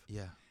life.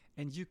 Yeah.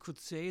 And you could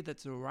say that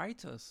the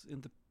writers,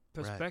 in the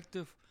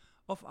perspective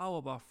of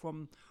Auerbach,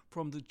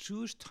 from the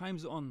Jewish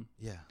times on,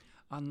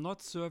 are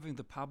not serving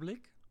the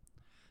public,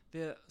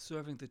 they're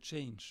serving the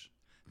change.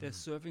 They're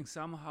serving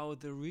somehow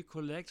the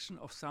recollection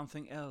of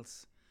something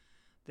else,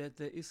 that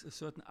there is a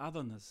certain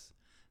otherness,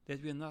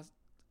 that we're not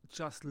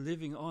just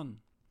living on.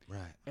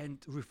 And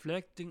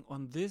reflecting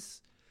on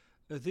this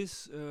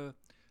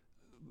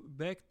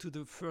back to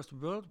the First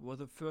World War.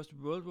 The First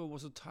World War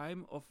was a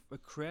time of a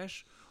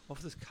crash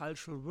of this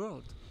cultural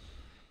world.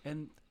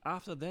 And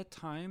after that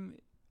time,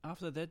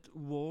 after that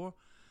war,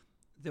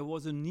 there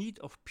was a need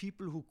of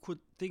people who could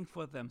think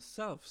for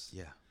themselves.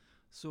 Yeah.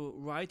 So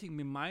writing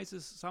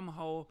Mimesis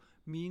somehow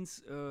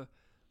means a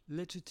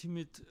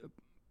legitimate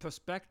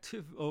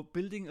perspective, or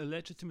building a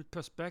legitimate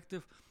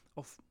perspective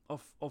of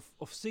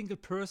single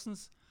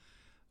persons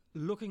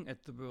looking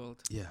at the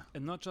world. Yeah.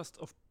 And not just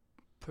of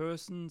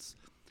persons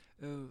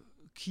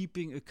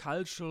keeping a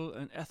cultural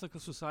and ethical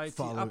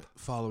society up.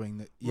 Following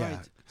the, yeah.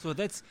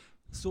 Right.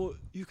 So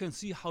you can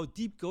see how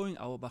deep going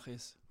Auerbach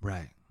is.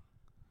 Right.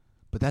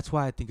 But that's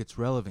why I think it's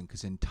relevant,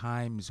 because in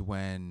times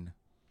when,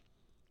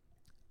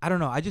 I don't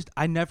know,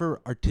 I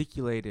never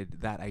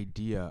articulated that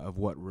idea of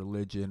what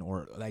religion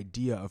or the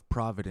idea of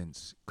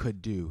providence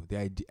could do. The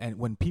idea, and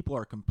when people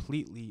are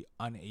completely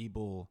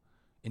unable,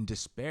 in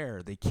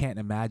despair, they can't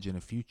imagine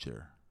a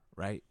future,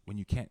 right? When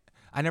you can't,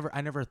 I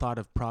never thought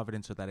of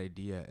providence or that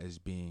idea as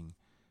being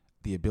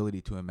the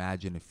ability to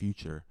imagine a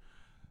future.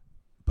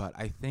 But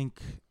I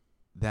think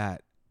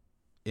that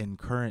in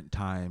current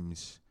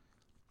times,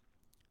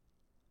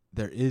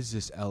 there is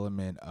this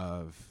element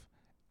of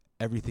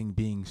everything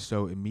being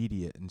so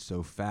immediate and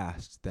so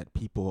fast that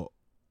people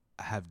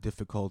have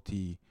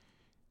difficulty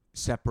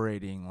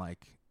separating,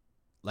 like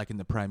in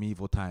the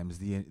primeval times,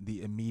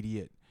 the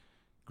immediate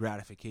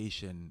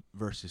gratification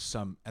versus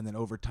and then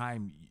over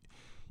time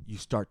you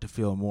start to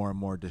feel more and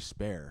more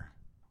despair,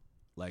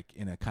 like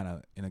in a kind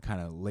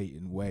of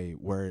latent way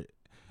where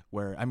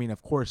I mean,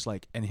 of course,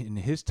 like, and in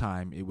his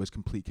time it was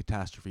complete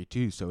catastrophe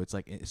too. So it's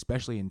like,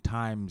 especially in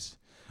times,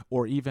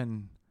 or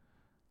even,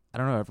 I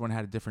don't know, everyone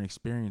had a different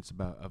experience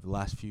of the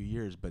last few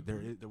years, but there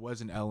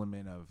was an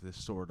element of this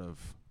sort of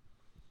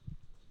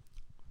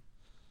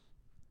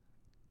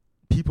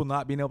people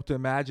not being able to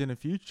imagine a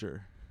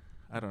future.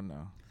 I don't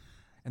know.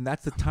 And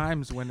that's the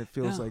times when it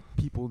feels like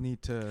people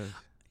need to.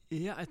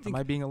 Yeah, I think. Am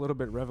I being a little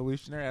bit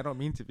revolutionary? I don't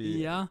mean to be.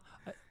 Yeah,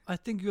 I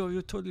think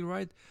you're totally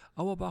right.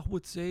 Auerbach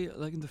would say,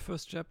 like in the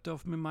first chapter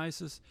of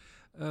Mimesis,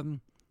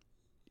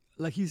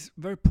 like he's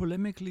very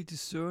polemically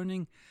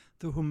discerning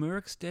the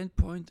Homeric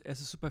standpoint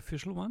as a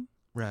superficial one.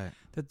 Right.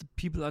 That the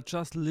people are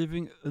just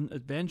living an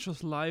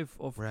adventurous life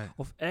of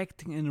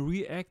acting and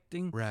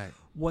reacting. Right.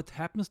 What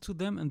happens to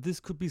them, and this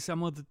could be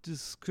some of the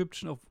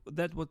description of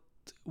that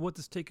what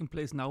is taking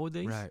place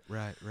nowadays.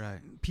 Right.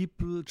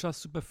 People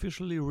just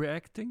superficially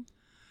reacting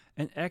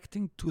and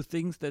acting to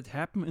things that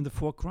happen in the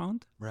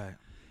foreground. Right.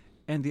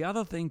 And the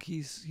other thing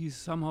he's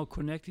somehow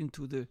connecting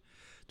to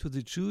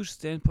the Jewish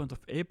standpoint of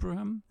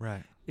Abraham.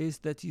 Right. Is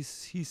that he's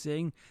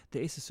saying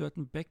there is a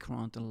certain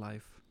background in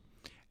life,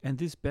 and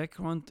this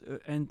background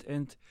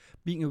and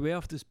being aware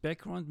of this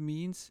background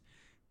means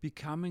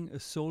becoming a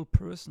sole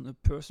person, a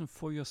person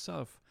for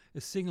yourself,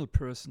 a single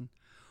person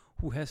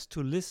who has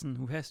to listen,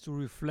 who has to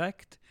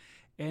reflect,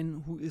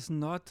 and who is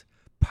not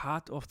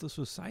part of the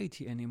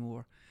society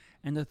anymore.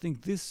 And I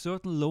think this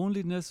certain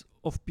loneliness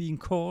of being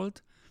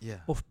called,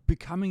 of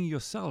becoming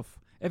yourself.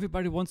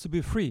 Everybody wants to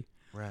be free,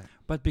 right?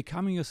 But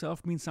becoming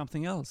yourself means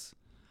something else.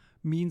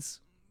 Means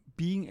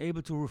being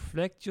able to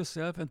reflect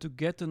yourself and to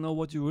get to know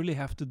what you really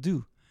have to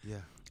do.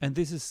 Yeah. And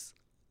this is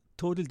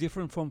totally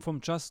different from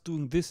just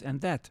doing this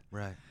and that.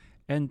 Right.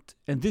 And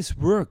this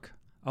work,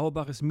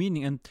 Auerbach is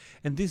meaning,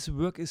 and this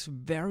work is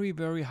very,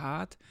 very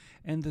hard.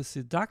 And the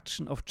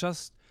seduction of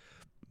just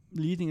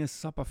leading a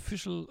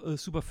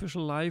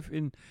superficial life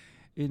in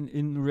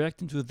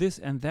reacting to this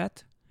and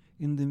that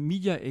in the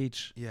media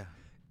age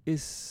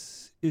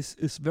is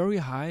very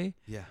high.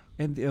 Yeah.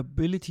 And the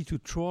ability to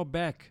draw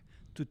back,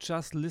 to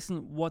just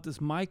listen, what is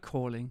my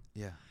calling?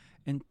 Yeah.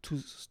 And to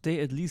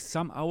stay at least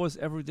some hours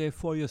every day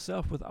for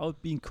yourself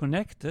without being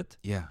connected.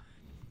 Yeah.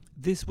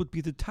 This would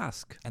be the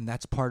task. And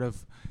that's part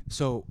of,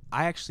 so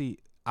I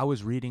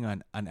was reading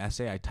an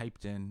essay I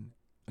typed in,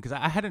 because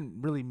I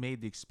hadn't really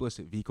made the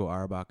explicit Vico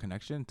Auerbach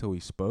connection until we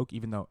spoke,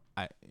 even though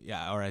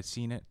I'd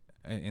seen it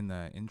in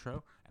the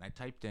intro, and I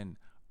typed in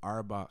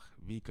Auerbach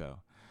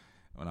Vico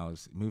when I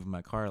was moving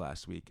my car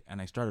last week,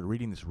 and I started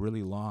reading this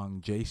really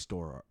long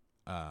JSTOR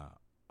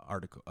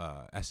article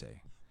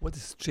essay. What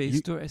is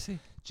JSTOR essay?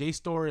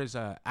 JSTOR is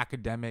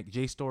academic.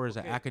 JSTOR is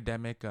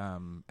academic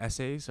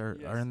essays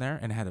are in there,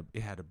 and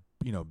it had a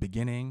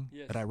beginning.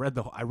 Yes. But I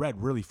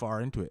read really far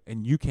into it,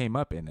 and you came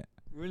up in it.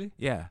 Really?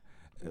 Yeah.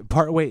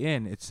 Partway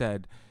in, it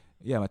said,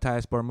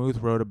 Matthias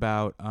Bormuth wrote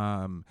about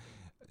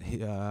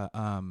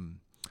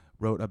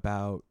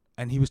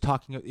and he was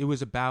talking. It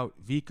was about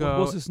Vico. What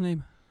was his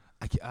name?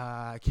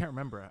 I can't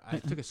remember. I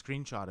took a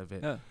screenshot of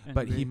it,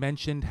 but he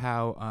mentioned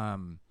how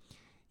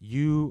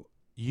you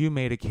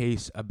made a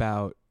case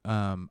about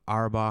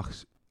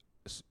Auerbach's.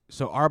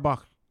 So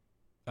Auerbach,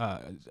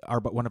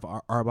 one of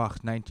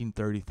Auerbach's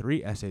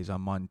 1933 essays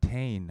on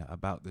Montaigne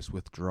about this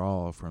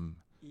withdrawal from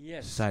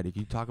society.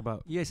 Can you talk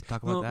about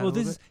that? Well,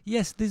 this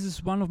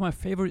is one of my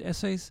favorite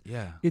essays.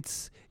 Yeah,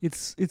 it's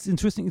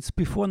interesting. It's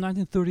before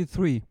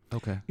 1933.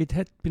 Okay, it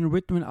had been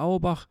written when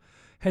Auerbach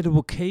had a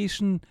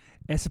vocation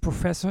as a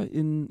professor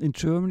in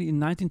Germany in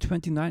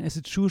 1929 as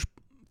a Jewish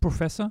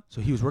professor.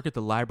 So he was working at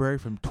the library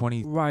from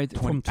from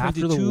 22,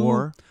 after the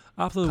war.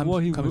 After the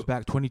war, he comes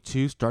back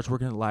 22, starts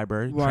working at the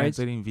library,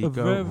 translating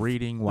Vico,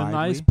 reading widely. A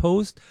nice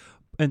post,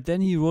 and then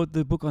he wrote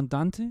the book on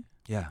Dante.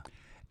 Yeah.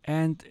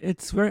 And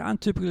it's very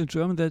untypical in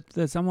German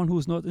that someone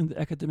who's not in the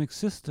academic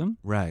system,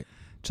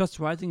 just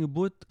writing a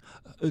book,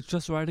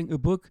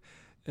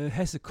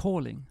 has a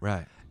calling.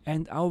 Right.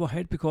 And Auerbach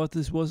had, because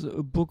this was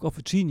a book of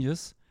a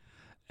genius,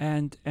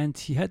 and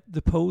he had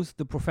the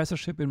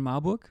professorship in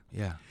Marburg.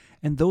 Yeah.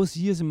 And those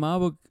years in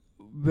Marburg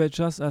were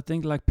just, I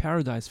think, like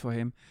paradise for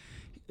him.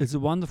 It's a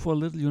wonderful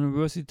little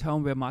university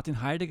town where Martin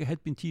Heidegger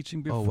had been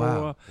teaching before.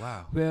 Oh,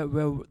 wow. Where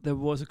there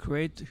was a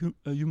great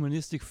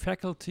humanistic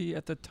faculty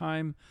at the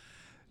time.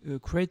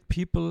 Great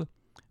people,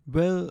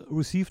 well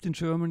received in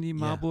Germany,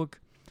 Marburg,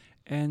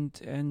 and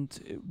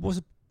it was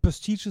a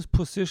prestigious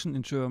position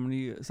in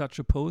Germany, such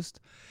a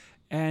post,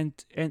 and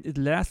it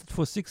lasted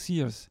for 6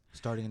 years.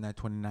 Starting in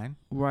 1929.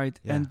 Right,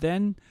 and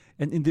then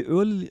in the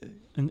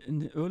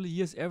early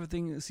years,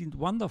 everything seemed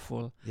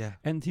wonderful. Yeah,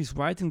 and he's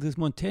writing this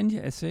Montaigne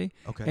essay,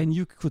 okay, and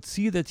you could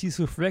see that he's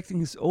reflecting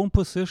his own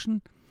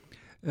position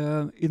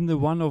in the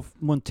one of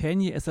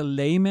Montaigne as a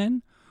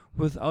layman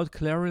without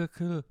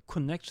clerical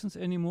connections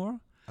anymore.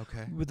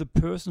 Okay. With a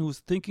person who's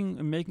thinking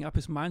and making up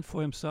his mind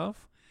for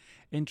himself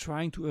and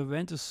trying to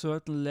invent a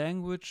certain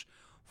language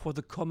for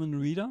the common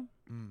reader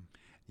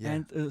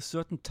and a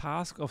certain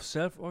task of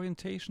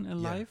self-orientation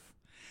in life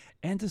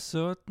and a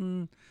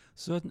certain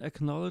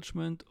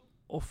acknowledgement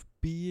of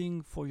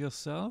being for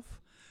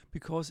yourself,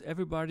 because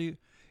everybody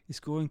is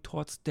going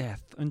towards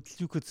death. And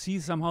you could see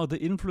somehow the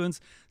influence.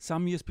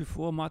 Some years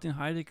before, Martin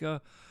Heidegger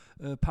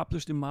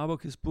published in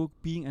Marburg his book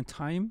Being and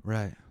Time,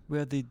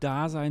 where the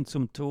Dasein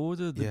zum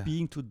Tode, the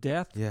being to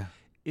death,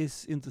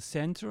 is in the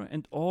center,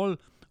 and all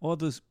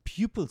those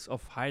pupils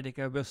of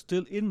Heidegger were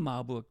still in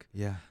Marburg.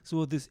 Yeah.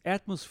 So this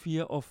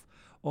atmosphere of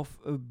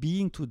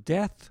being to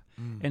death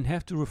and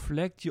have to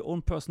reflect your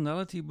own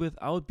personality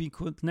without being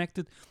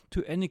connected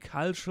to any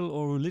cultural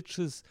or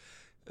religious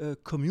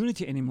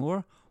community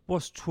anymore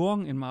was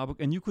strong in Marburg.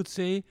 And you could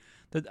say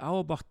that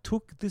Auerbach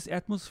took this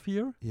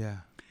atmosphere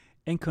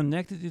and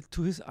connected it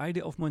to his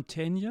idea of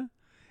Montaigne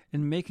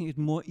and making it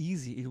more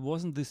easy. It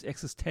wasn't this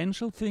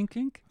existential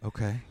thinking.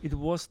 Okay. It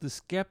was the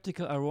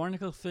skeptical,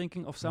 ironical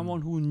thinking of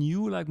someone who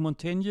knew, like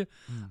Montaigne,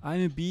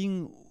 I'm a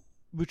being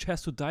which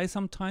has to die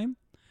sometime,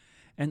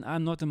 and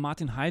I'm not a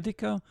Martin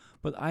Heidegger,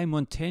 but I'm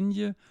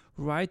Montaigne,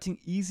 writing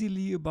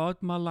easily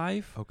about my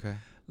life,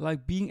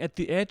 like being at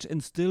the edge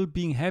and still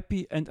being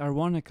happy and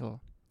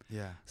ironical.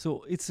 Yeah.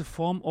 So it's a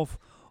form of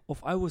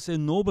I would say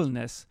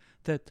nobleness,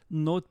 that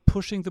not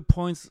pushing the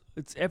points,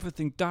 it's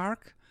everything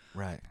dark,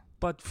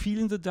 but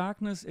feeling the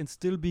darkness and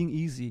still being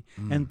easy.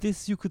 And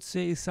this, you could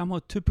say, is somehow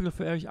typical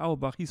for Erich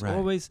Auerbach. He's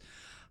always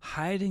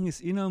hiding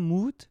his inner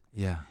mood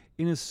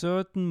in a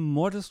certain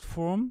modest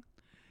form.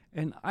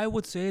 And I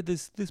would say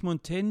this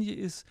Montaigne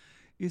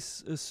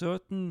is a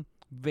certain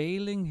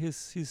veiling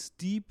his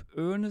deep,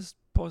 earnest,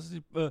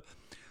 positive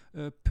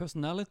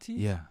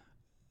personality,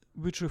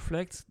 which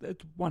reflects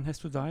that one has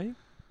to die.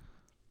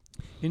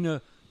 In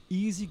a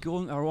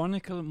easygoing,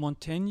 ironical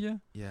Montaigne,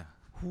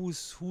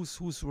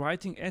 who's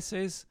writing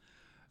essays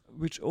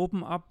which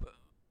open up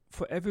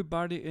for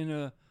everybody in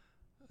a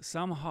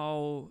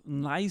somehow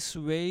nice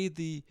way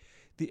the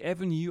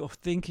avenue of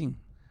thinking.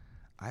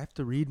 I have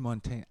to read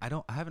Montaigne. I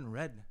haven't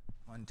read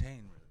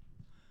Montaigne.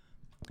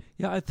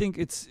 Yeah, I think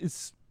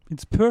it's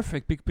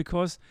perfect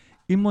because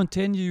in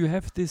Montaigne you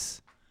have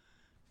this.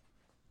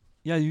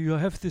 Yeah, you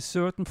have this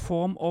certain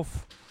form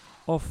of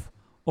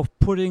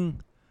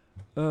putting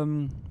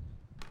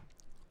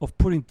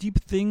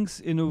deep things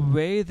in a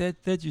way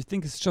that you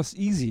think is just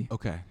easy.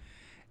 Okay.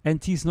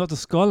 And he's not a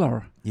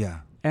scholar. Yeah.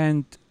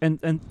 And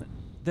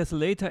there's a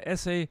later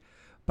essay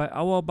by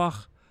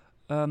Auerbach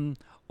on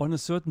a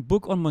certain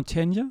book on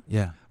Montaigne.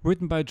 Yeah.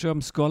 Written by a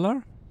German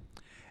scholar.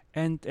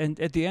 And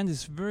at the end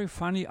it's very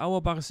funny.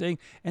 Auerbach is saying,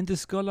 and the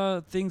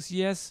scholar thinks,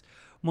 yes,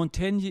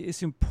 Montaigne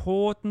is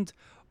important,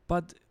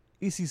 but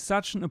is he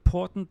such an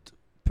important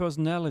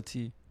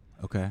personality?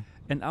 Okay.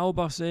 And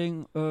Auerbach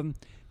saying,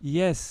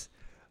 yes,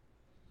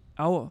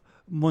 our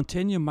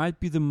Montaigne might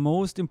be the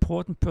most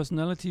important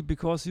personality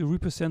because he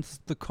represents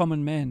the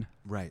common man.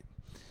 Right.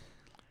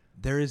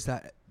 There's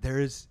that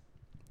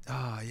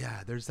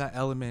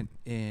element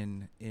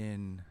in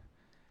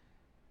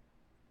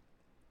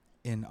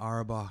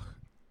Auerbach,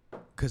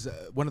 because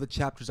one of the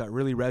chapters that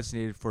really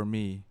resonated for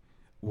me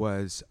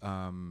was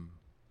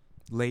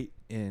late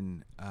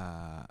in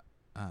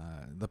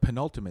the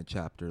penultimate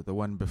chapter, the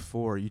one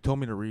before. You told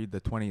me to read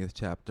the 20th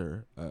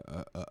chapter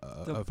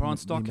of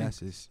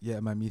Mimesis. Yeah,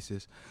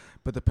 Mimesis.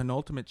 But the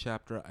penultimate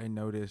chapter, I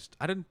noticed,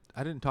 I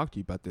didn't talk to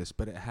you about this,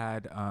 but it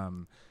had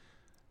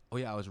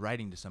I was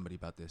writing to somebody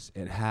about this.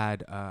 It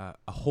had a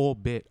whole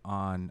bit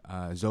on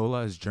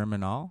Zola's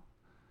Germinal,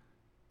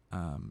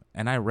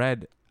 and I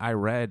wrote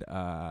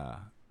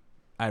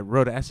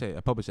an essay,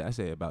 a published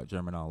essay about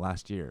Germinal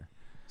last year.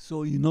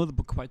 So you know the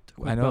book quite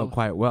I know it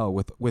quite well,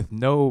 with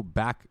no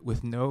back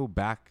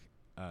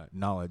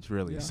knowledge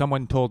really. Yeah.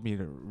 Someone told me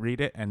to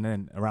read it, and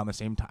then around the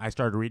same time I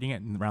started reading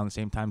it, and around the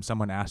same time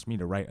someone asked me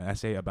to write an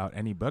essay about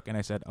any book, and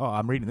I said, "Oh,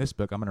 I'm reading this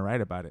book. I'm going to write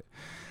about it."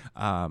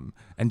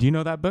 And do you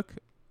know that book?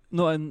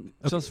 No, and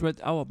just read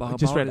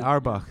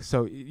Auerbach.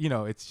 So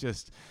it's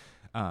just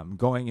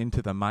going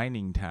into the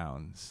mining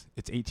towns.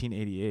 It's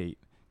 1888.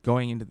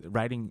 Going into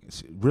writing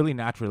really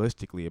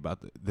naturalistically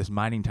about this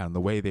mining town, the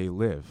way they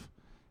live,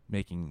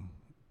 making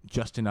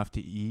just enough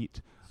to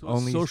eat. So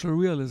only social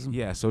realism.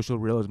 Yeah, social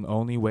realism.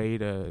 Only way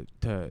to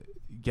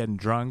getting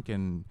drunk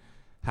and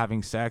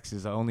having sex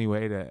is the only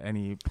way to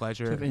any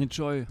pleasure. To have any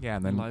joy. Yeah,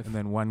 and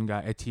then one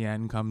guy,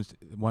 Etienne, comes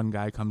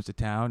to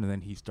town, and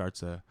then he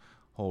starts a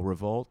whole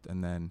revolt,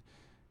 and then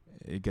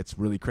it gets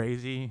really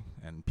crazy,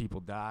 and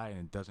people die,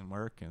 and it doesn't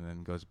work, and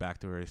then goes back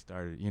to where he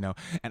started.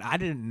 And I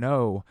didn't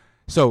know.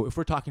 So if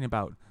we're talking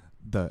about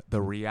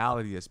the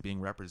reality that's being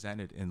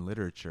represented in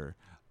literature,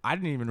 I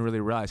didn't even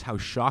really realize how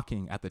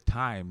shocking at the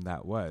time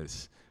that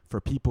was for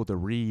people to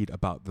read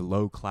about the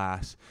low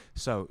class.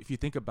 So if you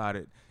think about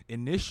it,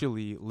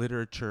 initially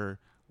literature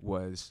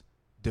was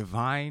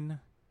divine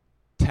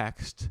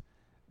text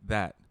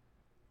that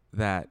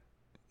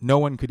no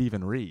one could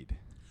even read,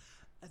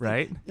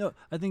 right?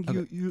 I think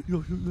you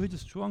hit a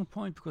strong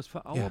point, because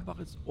for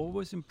Auerbach it's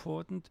always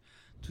important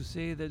to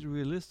say that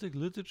realistic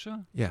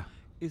literature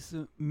is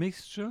a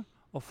mixture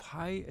of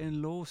high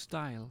and low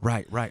style.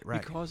 Right.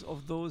 Because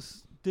of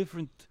those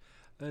different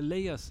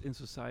layers in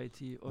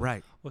society,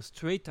 or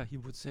strata, he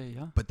would say.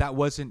 Yeah. But that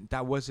wasn't.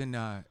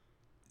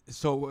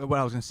 So what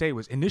I was going to say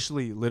was,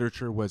 initially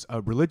literature was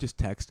a religious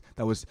text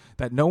that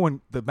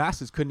the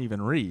masses couldn't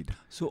even read.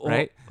 Or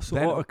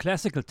a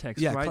classical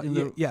text, right? In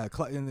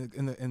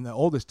the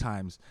oldest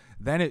times.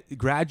 Then it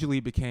gradually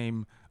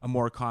became a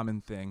more common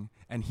thing,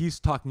 and he's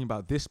talking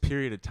about this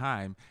period of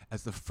time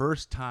as the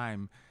first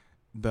time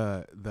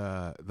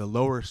the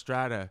lower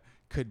strata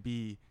could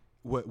be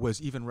what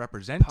was even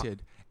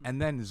represented. And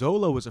then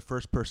Zola was the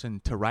first person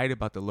to write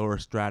about the lower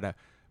strata,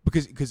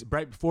 because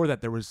right before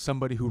that there was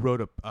somebody who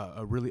wrote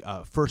a really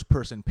first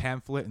person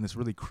pamphlet in this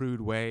really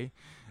crude way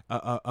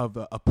of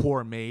a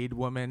poor maid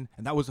woman,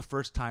 and that was the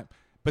first time,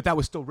 but that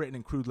was still written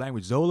in crude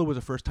language. Zola was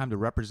the first time to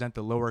represent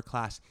the lower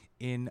class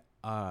in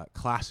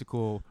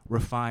classical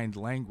refined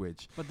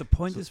language. But the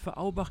point is, for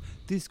Auerbach,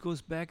 this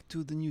goes back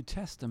to the New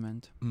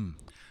Testament.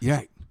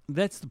 Yeah,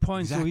 that's the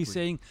point. Exactly. So he's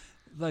saying,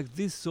 like,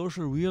 this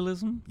social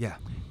realism,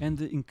 and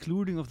the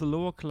including of the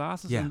lower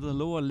classes and the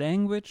lower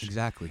language,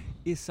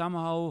 is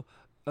somehow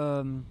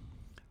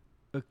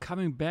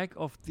coming back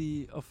of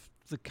the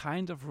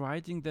kind of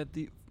writing that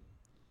the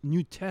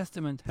New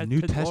Testament had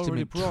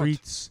already brought.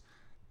 Treats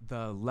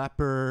the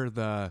leper,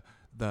 the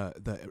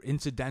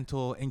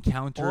incidental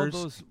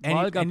encounters,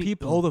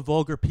 all the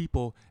vulgar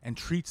people, and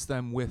treats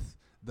them with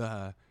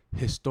the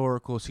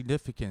historical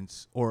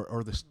significance,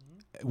 or the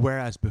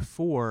whereas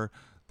before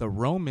the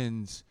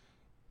Romans,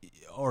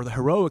 or the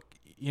heroic,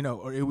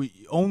 or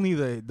only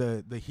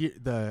the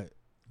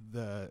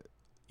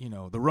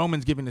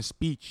Romans giving a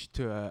speech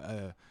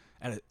to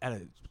at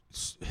a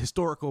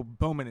historical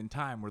moment in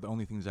time were the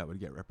only things that would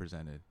get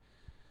represented.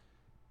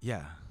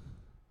 Yeah,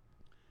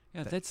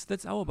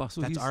 that's Auerbach.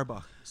 So that's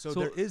Auerbach. So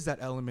there is that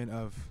element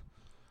of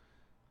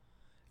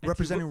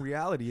representing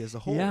reality as a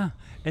whole. Yeah,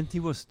 and he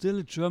was still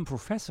a German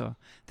professor.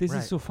 This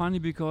is so funny,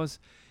 because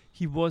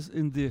he was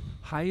in the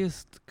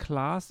highest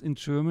class in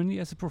Germany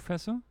as a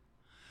professor,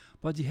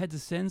 but he had a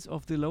sense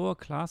of the lower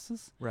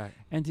classes,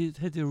 and he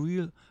had a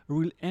real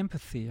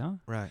empathy.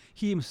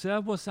 He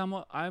himself was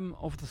I'm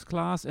of this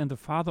class, and the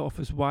father of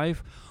his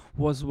wife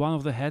was one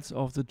of the heads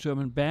of the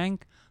German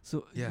bank,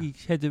 so he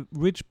had a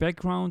rich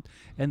background,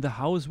 and the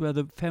house where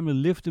the family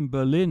lived in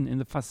Berlin, in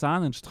the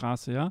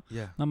Fasanenstraße,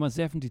 number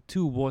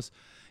 72, was,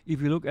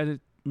 if you look at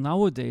it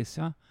nowadays,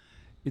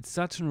 it's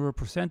such a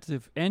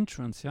representative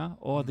entrance,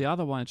 or the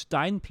other one,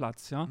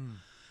 Steinplatz,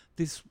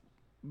 This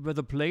were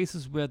the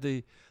places where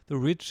the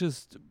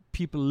richest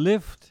people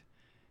lived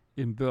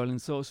in Berlin.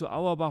 So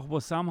Auerbach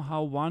was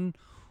somehow one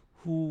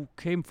who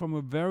came from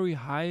a very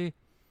high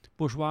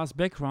bourgeois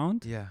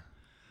background. Yeah.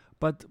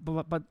 But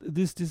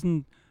this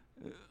didn't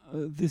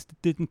this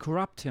didn't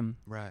corrupt him.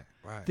 Right.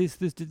 This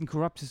didn't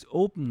corrupt his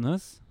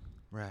openness.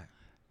 Right.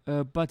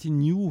 But he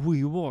knew who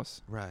he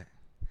was. Right.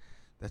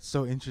 That's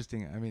so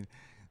interesting. I mean,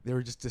 they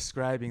were just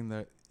describing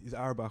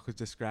Auerbach was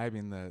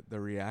describing the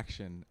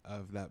reaction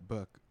of that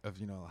book of,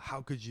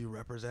 how could you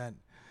represent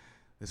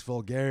this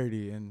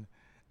vulgarity and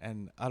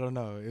I don't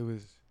know,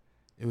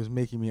 it was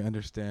making me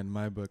understand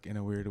my book in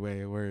a weird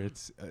way where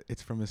it's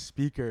from a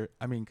speaker.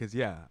 I mean, cause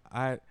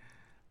I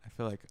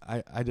feel like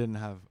I didn't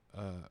have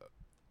a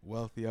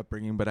wealthy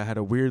upbringing, but I had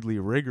a weirdly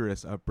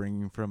rigorous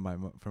upbringing from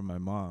my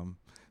mom.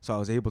 So I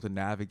was able to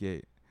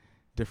navigate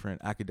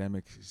different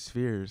academic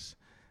spheres.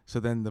 So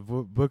then the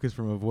book is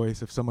from a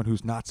voice of someone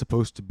who's not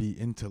supposed to be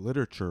into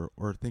literature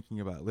or thinking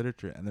about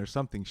literature, and there's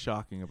something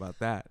shocking about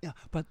that. Yeah,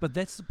 but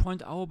that's the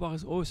point Auerbach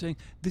is always saying.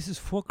 This is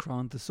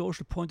foreground. The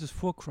social point is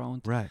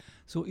foreground. Right.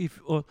 So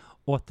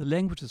or the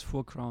language is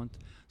foreground.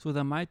 So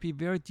there might be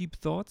very deep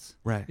thoughts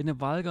in a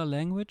vulgar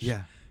language.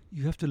 Yeah.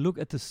 You have to look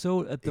at the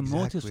soul, at the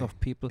motives of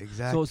people.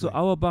 Exactly. So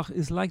Auerbach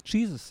is like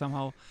Jesus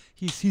somehow.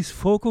 He's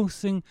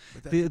focusing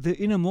the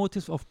inner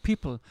motives of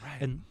people,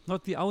 and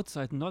not the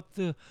outside, not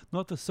the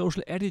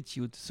social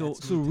attitude. So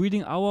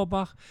reading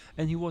Auerbach,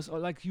 and he was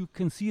like, you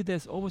can see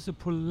there's always a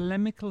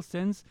polemical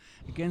sense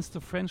against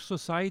the French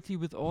society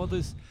with all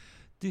these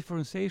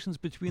differentiations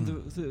between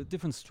the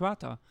different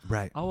strata.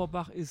 Right.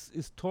 Auerbach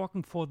is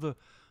talking for the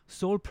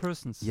soul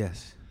persons.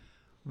 Yes.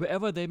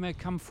 Wherever they may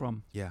come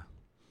from. Yeah.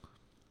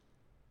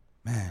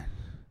 Man,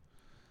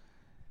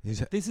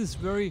 this is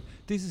very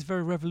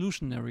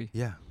revolutionary.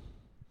 Yeah,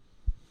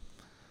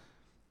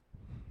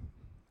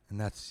 and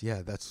that's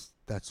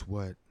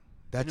what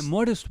in a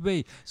modest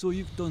way, so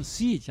you don't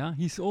see it. Yeah,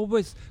 he's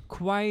always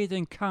quiet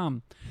and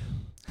calm,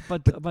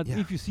 but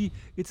if you see,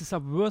 it's a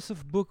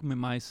subversive book,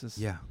 Mimesis.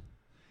 Yeah,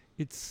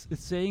 it's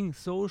saying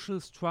social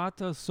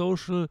strata,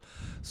 social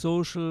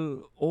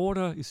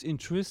order is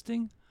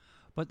interesting.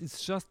 But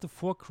it's just the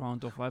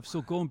foreground of life.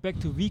 So going back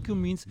to Vico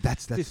means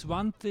this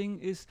one thing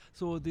is,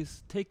 so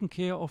this taking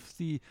care of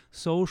the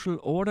social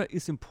order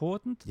is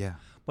important. Yeah.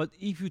 But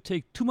if you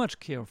take too much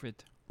care of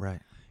it,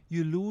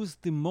 you lose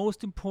the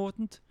most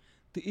important,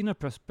 the inner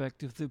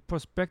perspective, the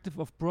perspective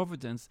of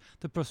providence,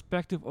 the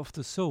perspective of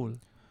the soul.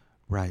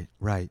 Right.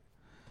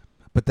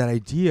 But that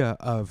idea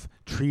of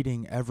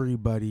treating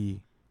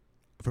everybody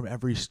from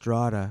every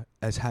strata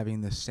as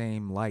having the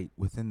same light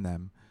within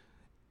them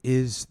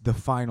is the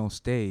final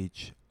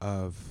stage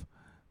of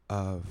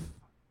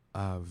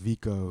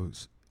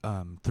Vico's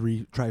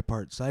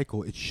tripart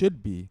cycle. It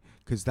should be,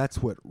 because that's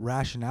what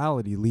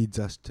rationality leads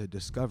us to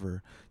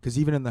discover. Because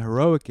even in the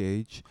heroic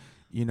age,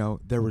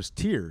 there was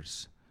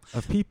tears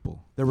of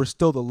people. There were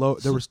still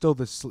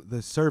the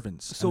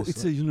servants. So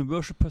it's a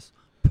universal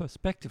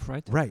perspective,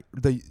 right? Right.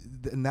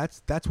 And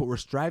that's what we're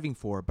striving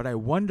for. But I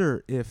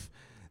wonder if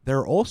there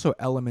are also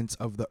elements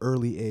of the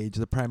early age,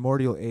 the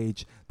primordial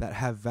age, that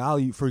have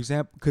value. For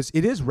example, because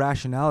it is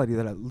rationality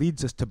that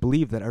leads us to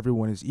believe that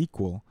everyone is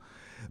equal.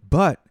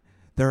 But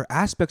there are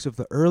aspects of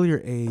the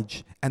earlier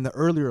age and the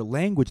earlier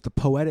language, the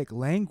poetic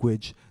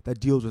language,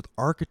 that deals with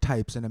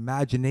archetypes and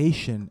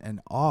imagination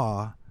and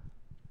awe,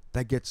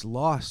 that gets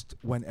lost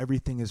when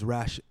everything is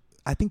rational.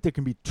 I think there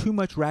can be too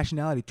much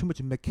rationality, too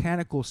much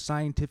mechanical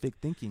scientific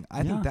thinking.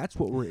 I think that's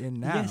what we're in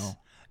now. Yes.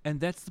 And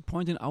that's the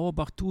point in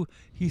Auerbach too.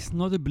 He's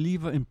not a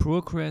believer in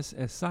progress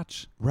as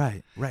such.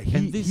 Right.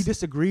 He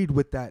disagreed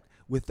with that,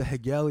 with the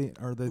Hegelian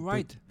or the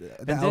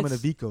element of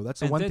Vico. That's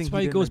the one thing he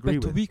didn't agree with. And that's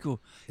why he goes back to Vico.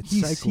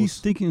 He's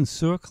thinking in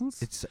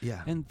circles.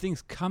 And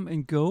things come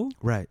and go.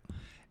 Right.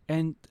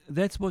 And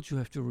that's what you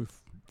have to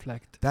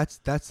reflect. That's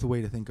the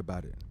way to think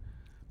about it,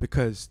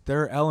 because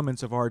there are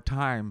elements of our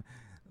time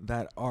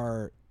that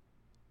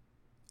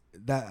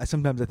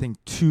sometimes I think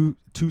too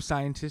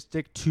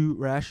scientific, too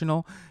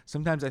rational.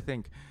 Sometimes I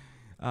think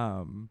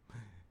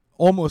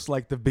almost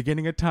like the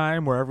beginning of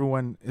time, where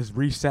everyone is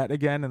reset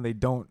again and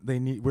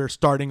we're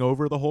starting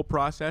over the whole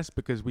process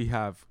because we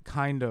have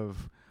kind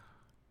of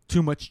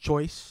too much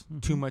choice,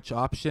 too much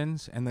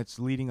options, and that's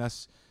leading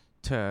us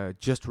to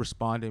just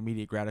respond to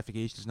immediate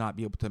gratification, to not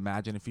be able to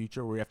imagine a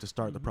future where we have to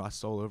start the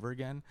process all over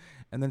again.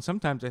 And then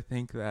sometimes I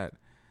think that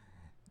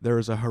there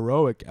is a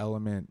heroic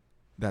element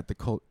that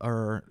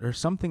or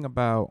something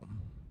about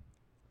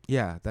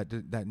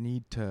that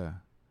need to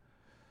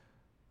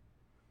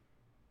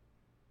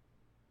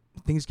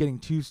things getting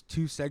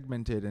too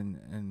segmented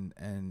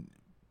and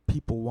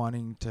people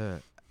wanting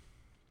to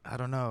I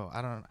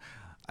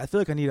feel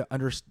like I need to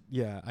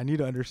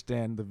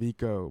understand the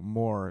Vico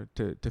more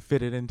to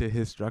fit it into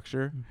his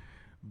structure,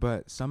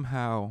 but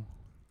somehow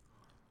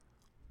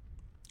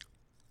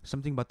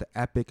something about the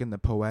epic and the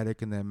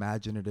poetic and the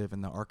imaginative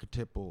and the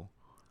archetypal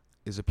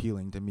is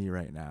appealing to me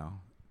right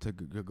now, to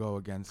go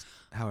against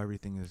how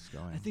everything is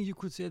going. I think you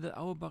could say that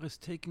Auerbach is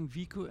taking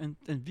Vico, and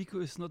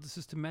Vico is not a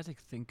systematic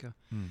thinker.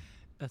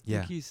 I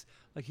think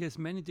he has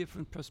many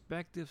different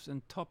perspectives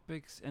and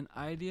topics and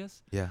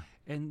ideas. Yeah.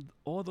 And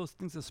all those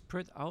things are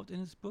spread out in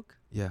his book.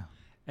 Yeah.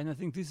 And I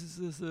think this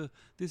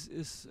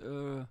is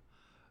a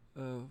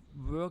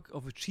work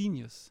of a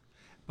genius.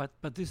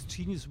 But this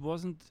genius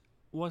wasn't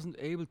wasn't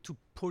able to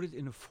put it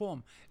in a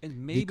form.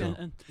 And maybe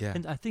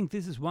and I think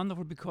this is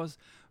wonderful because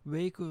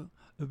Vico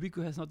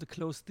has not a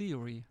closed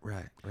theory.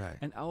 Right.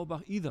 And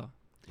Auerbach either.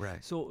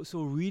 Right. So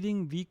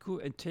reading Vico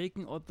and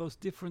taking all those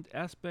different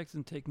aspects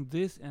and taking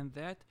this and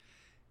that,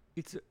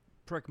 it's a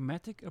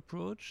pragmatic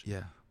approach.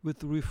 Yeah.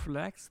 With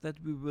reflects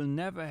that we will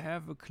never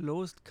have a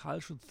closed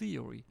cultural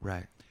theory.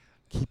 Right.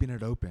 Keeping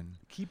it open.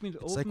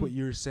 It's like what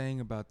you were saying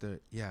about the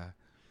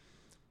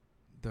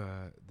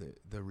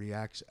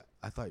reaction.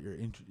 I thought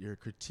your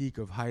critique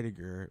of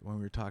Heidegger when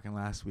we were talking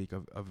last week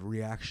of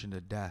reaction to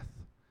death.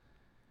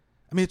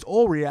 I mean, it's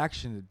all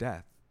reaction to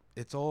death.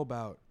 It's all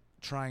about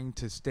trying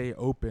to stay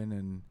open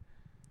and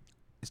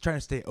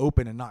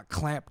not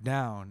clamp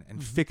down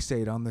and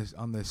fixate on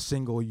this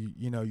single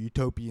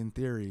utopian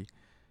theory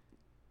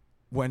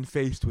when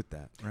faced with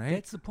that, right?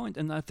 That's the point,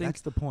 and I think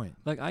that's the point.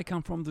 Like I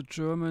come from the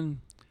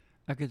German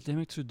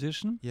academic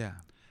tradition. Yeah.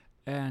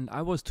 And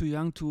I was too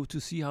young to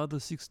see how the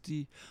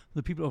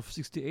people of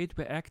 68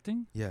 were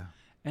acting. Yeah.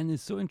 And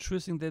it's so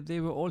interesting that they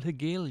were all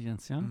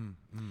Hegelians, yeah?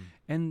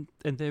 And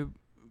they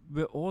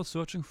were all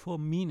searching for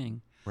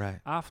meaning. Right.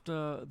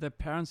 After their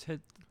parents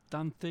had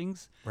done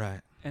things.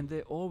 Right. And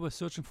they all were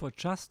searching for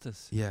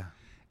justice. Yeah.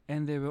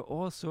 And they were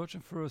all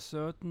searching for a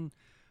certain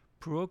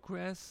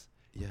progress,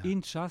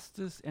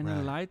 injustice and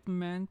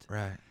enlightenment.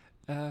 Right.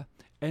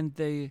 And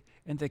they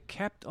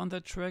kept on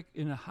that track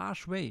in a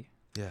harsh way.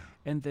 Yeah.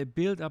 And they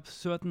built up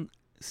certain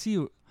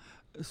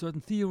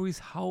theories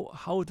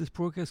how this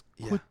progress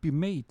could be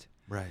made.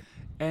 Right.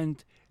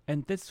 And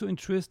that's so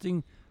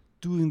interesting.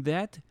 Doing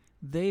that,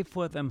 they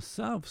for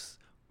themselves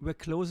were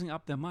closing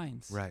up their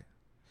minds. Right.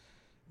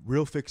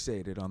 Real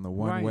fixated on the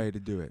one way to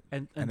do it.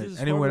 And this is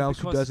anyone else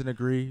who doesn't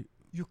agree,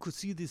 you could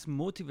see this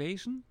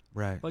motivation.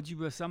 Right. But you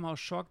were somehow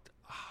shocked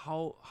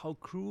how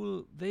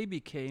cruel they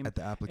became at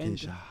the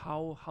application, and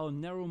how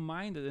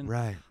narrow-minded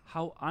and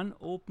how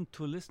unopen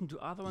to listen to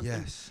other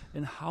ones,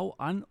 and how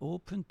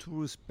unopen to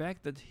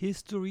respect that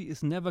history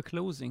is never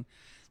closing,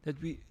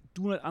 that we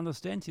do not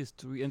understand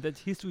history, and that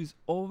history is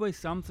always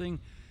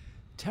something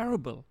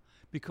terrible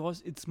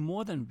because it's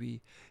more than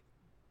we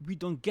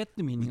don't get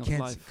the meaning of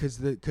life.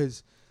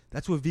 Because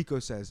that's what Vico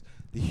says.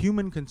 The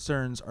human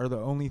concerns are the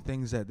only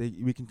things that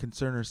we can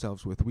concern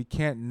ourselves with. We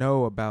can't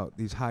know about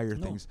these higher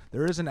things.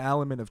 There is an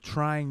element of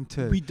trying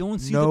to we don't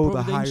see know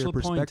the higher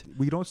perspective. Point.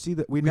 We don't see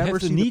that. We have never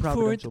see the need the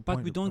providential for it,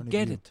 but we don't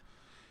get it.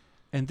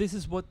 And this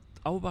is what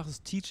Auerbach is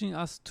teaching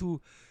us to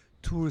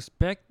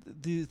respect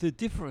the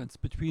difference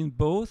between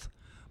both,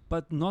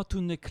 but not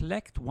to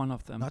neglect one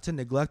of them. Not to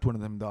neglect one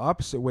of them. The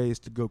opposite way is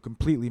to go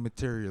completely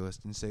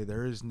materialist and say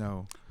there is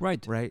no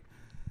right. And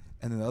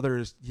then the other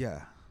is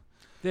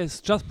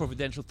there's just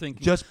providential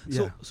thinking.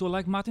 So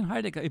like Martin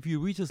Heidegger, if you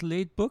read his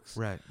late books,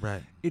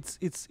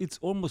 it's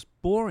almost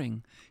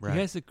boring. He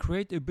has a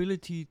great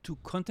ability to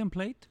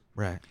contemplate.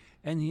 Right.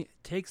 And he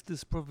takes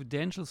this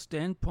providential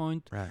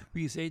standpoint,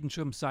 we say it in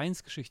German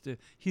Science-Geschichte,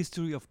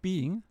 history of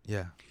being.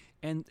 Yeah.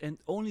 And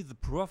only the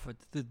prophet,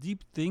 the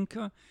deep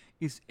thinker,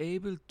 is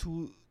able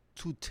to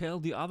tell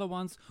the other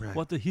ones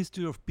what the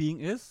history of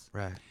being is.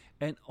 Right.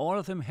 And all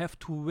of them have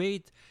to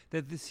wait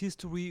that this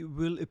history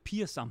will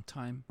appear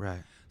sometime.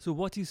 Right. So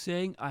what he's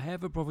saying, I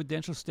have a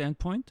providential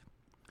standpoint,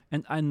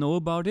 and I know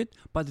about it,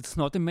 but it's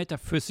not a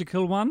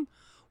metaphysical one.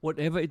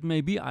 Whatever it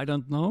may be, I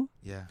don't know.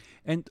 Yeah.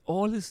 And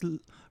all his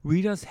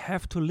readers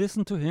have to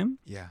listen to him.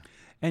 Yeah.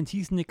 And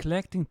he's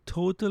neglecting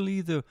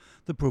totally the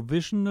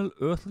provisional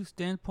earthly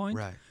standpoint.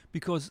 Right.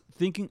 Because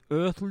thinking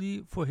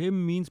earthly for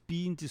him means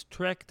being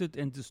distracted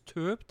and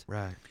disturbed.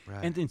 Right.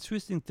 And the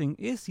interesting thing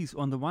is, he's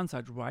on the one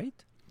side right.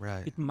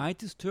 Right. It might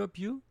disturb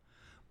you,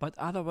 but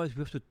otherwise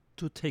we have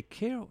to take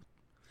care.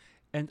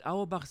 And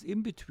Auerbach's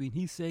in between.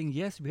 He's saying,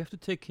 yes, we have to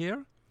take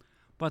care,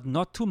 but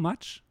not too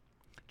much.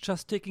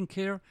 Just taking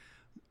care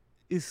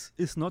is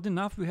not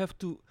enough. We have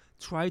to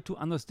try to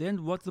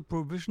understand what the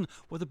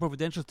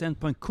providential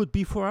standpoint could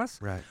be for us,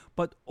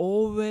 but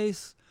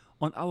always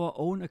on our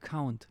own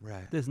account.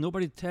 Right. There's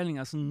nobody telling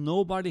us.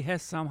 Nobody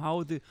has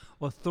somehow the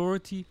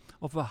authority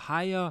of a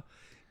higher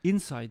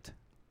insight.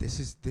 This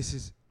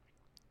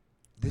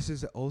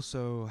is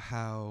also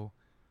how.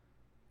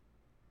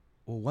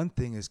 Well, one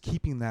thing is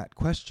keeping that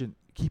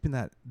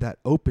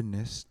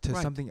openness to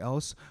something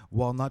else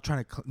while not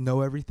trying to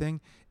know everything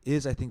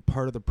is, I think,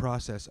 part of the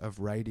process of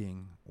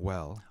writing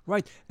well.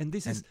 Right, and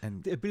this is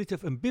the ability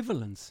of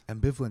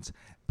ambivalence.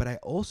 But I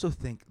also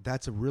think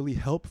that's a really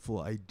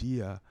helpful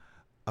idea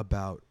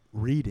about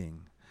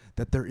reading,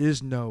 that there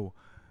is no,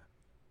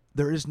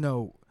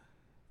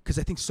 because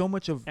I think so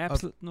much of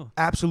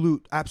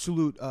absolute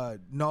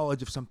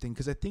knowledge of something,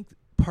 because I think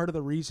part of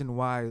the reason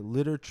why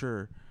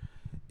literature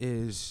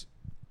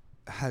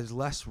has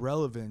less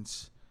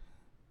relevance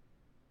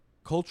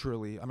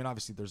culturally. I mean,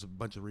 obviously there's a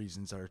bunch of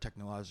reasons that are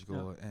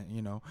technological,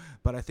 and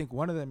but I think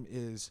one of them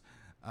is,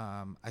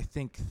 I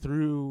think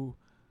through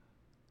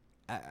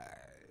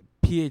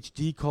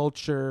PhD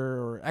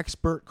culture or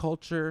expert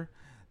culture,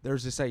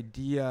 there's this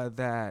idea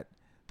that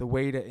the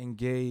way to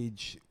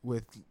engage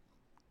with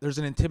there's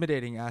an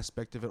intimidating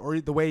aspect of it, or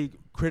the way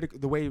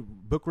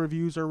book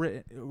reviews are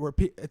written, where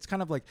it's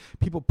kind of like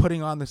people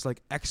putting on this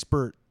like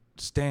expert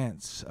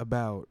stance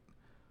about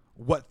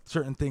what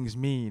certain things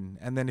mean,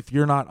 and then if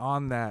you're not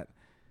on that,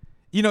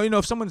 you know,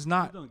 if someone's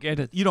not,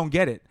 you don't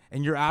get it,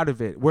 and you're out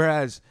of it.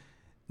 Whereas,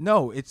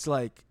 no, it's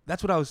like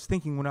that's what I was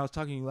thinking when I was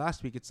talking to you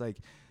last week. It's like,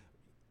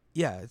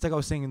 yeah, it's like I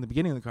was saying in the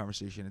beginning of the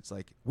conversation. It's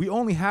like we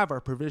only have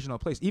our provisional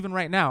place. Even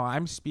right now,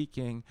 I'm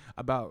speaking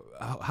about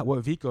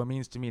what Vico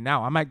means to me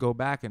now. I might go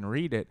back and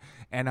read it,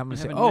 and I'm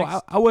gonna say,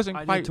 "Oh, I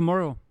wasn't quite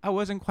tomorrow. I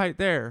wasn't quite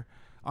there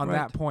on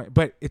that point."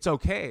 But it's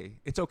okay.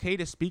 It's okay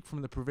to speak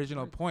from the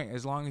provisional point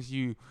as long as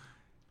you.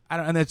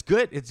 And it's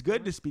good. It's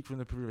good to speak from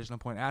the provisional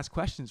point. Ask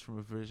questions from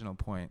a provisional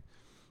point.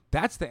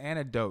 That's the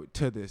antidote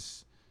to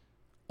this.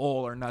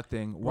 All or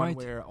nothing, one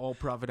way, or all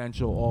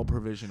providential, all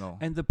provisional.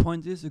 And the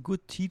point is, a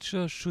good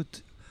teacher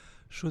should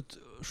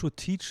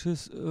teach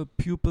his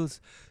pupils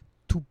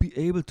to be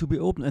able to be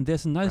open. And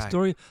there's a nice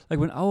story, like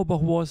when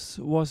Auerbach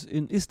was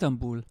in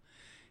Istanbul,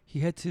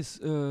 he had his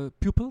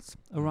pupils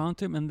around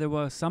him, and there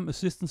were some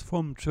assistants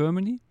from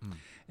Germany,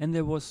 and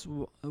there was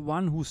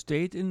one who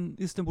stayed in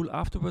Istanbul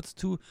afterwards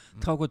too.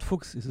 Traugott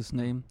Fuchs is his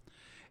name,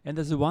 and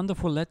there's a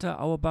wonderful letter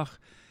Auerbach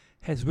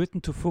has written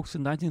to Fuchs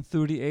in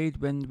 1938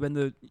 when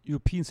the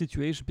European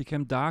situation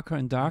became darker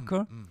and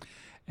darker,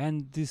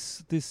 and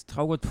this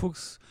Traugott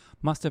Fuchs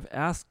must have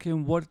asked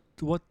him what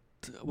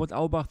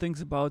Auerbach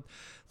thinks about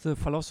the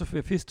philosophy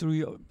of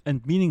history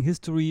and meaning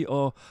history,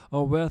 or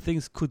where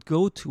things could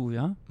go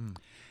to,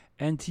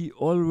 and he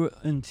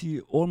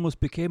almost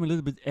became a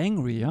little bit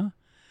angry,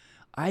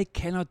 I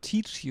cannot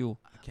teach you.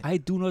 I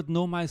do not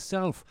know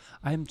myself.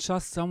 I'm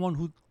just someone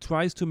who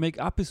tries to make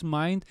up his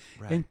mind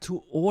and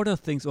to order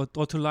things or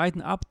to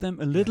lighten up them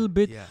a little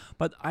bit,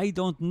 but I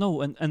don't know.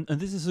 And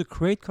this is a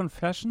great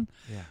confession,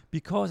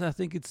 because I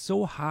think it's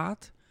so hard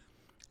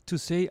to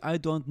say I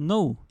don't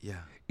know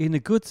in a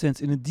good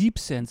sense, in a deep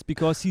sense,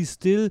 because he's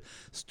still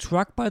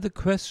struck by the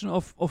question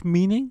of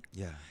meaning.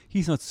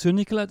 He's not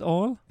cynical at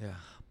all,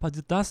 but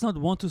he does not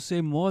want to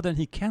say more than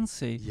he can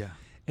say.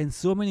 And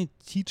so many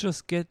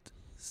teachers get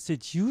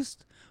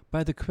seduced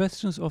by the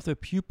questions of their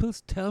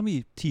pupils. Tell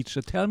me, teacher,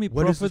 tell me,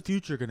 what is the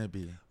future going to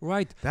be?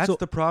 Right. That's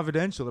the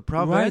providential. The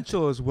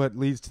providential is what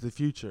leads to the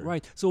future.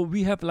 Right. So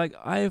we have, like,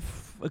 I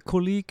have a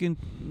colleague in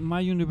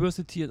my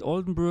university at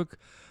Oldenburg,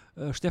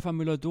 Stefan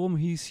Müller-Dom.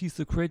 He's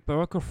the great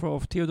biographer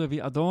of Theodor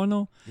W.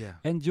 Adorno,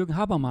 and Jürgen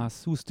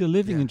Habermas, who's still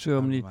living in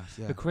Germany,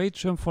 a great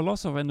German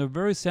philosopher and a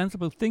very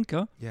sensible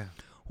thinker,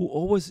 who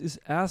always is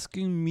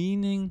asking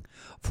meaning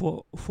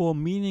for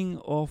meaning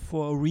or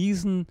for a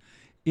reason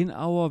in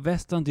our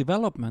Western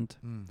development.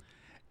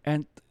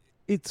 And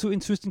it's so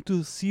interesting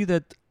to see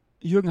that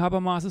Jürgen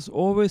Habermas is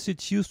always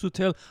seduced to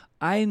tell,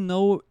 I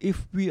know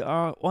if we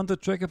are on the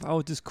track of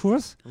our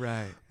discourse,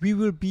 we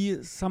will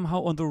be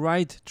somehow on the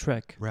right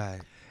track.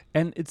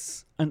 And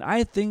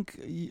I think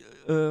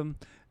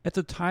at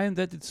the time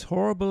that it's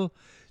horrible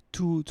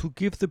to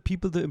give the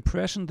people the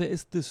impression there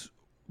is this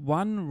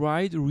one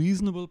right,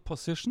 reasonable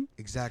position,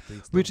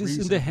 which is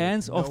in the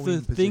hands of the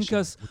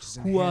thinkers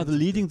who are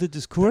leading the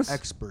discourse, the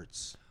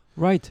experts,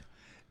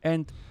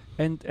 and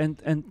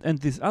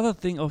this other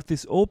thing of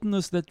this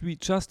openness, that we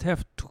just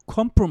have to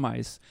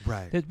compromise,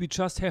 that we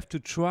just have to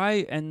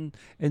try and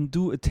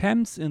do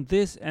attempts in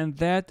this and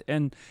that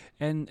and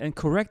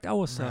correct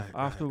ourselves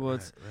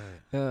afterwards.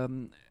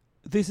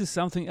 This is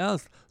something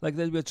else, like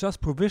that we're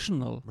just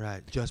provisional.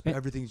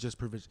 Everything's just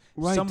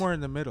provisional. Somewhere in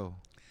the middle.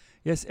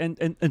 Yes,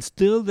 and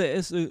still there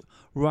is a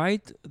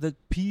right that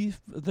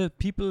that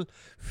people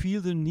feel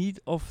the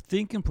need of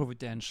thinking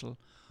providential,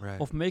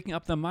 of making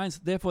up their minds.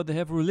 Therefore, they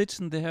have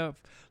religion, they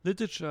have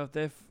literature,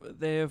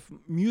 they have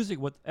music,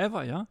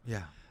 whatever.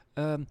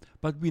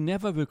 But we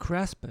never will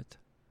grasp it.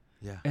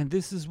 And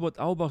this is what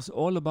Auerbach's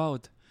all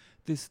about.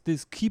 This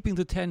keeping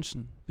the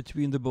tension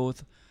between the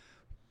both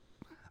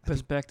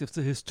perspectives,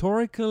 the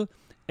historical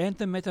and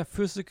the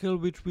metaphysical,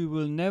 which we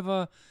will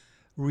never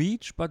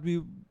reach, but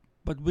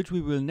which we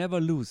will never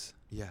lose.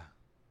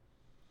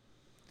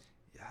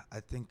 I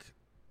think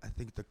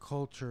the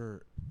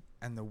culture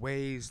and the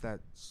ways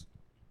that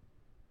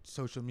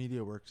social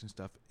media works and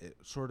stuff, it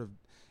sort of,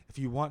 if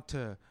you want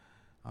to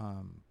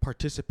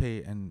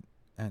participate and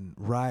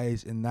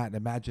rise in that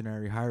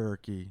imaginary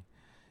hierarchy,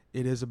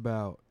 it is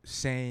about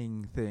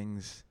saying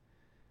things,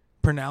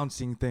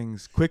 pronouncing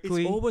things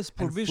quickly. It's always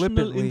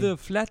provisional in the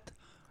flat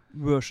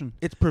version.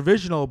 It's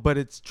provisional, but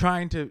it's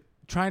trying to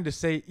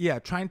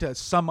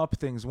sum up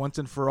things once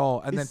and for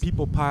all, and then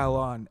people pile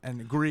on and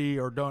agree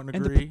or don't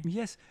agree.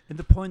 And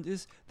the point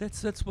is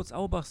that's what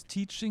Auerbach's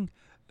teaching.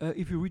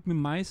 If you read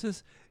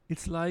Mimesis,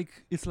 it's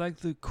like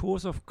the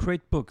course of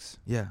great books.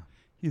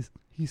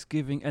 He's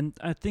giving, and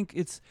I think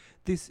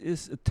this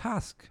is a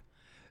task.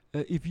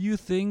 If you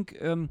think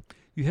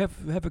you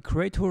have a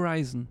great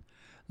horizon,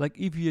 like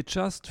if you're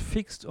just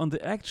fixed on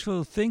the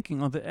actual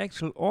thinking, on the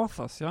actual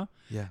authors,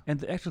 and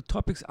the actual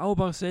topics,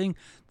 Auerbach saying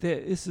there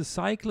is a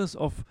cyclus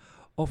of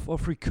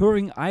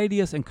recurring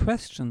ideas and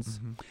questions,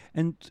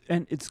 and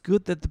it's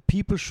good that the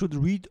people should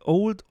read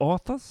old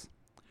authors,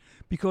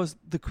 because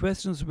the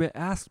questions were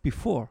asked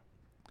before.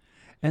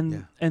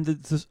 And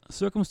the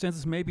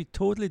circumstances may be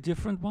totally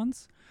different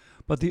ones,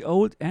 but the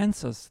old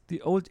answers,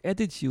 the old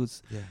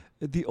attitudes,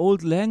 the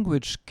old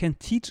language can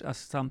teach us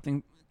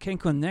something, can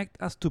connect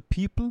us to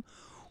people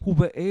who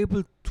were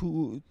able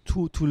to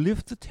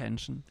lift the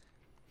tension,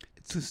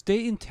 to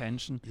stay in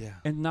tension. Yeah.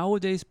 And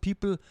nowadays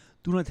people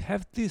do not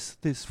have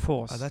this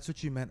force. That's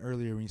what you meant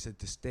earlier when you said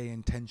to stay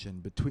in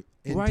tension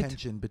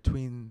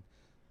between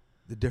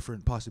the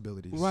different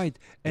possibilities. Right.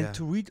 And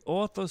to read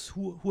authors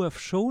who have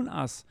shown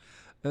us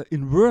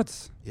in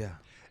words. Yeah.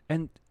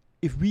 And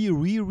if we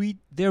reread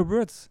their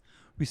words,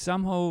 we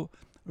somehow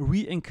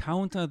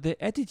re-encounter their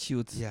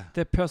attitudes,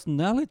 their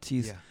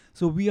personalities. Yeah.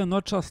 So we are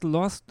not just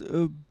lost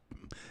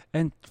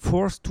and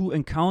forced to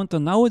encounter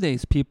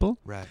nowadays people.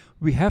 Right.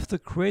 We have the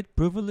great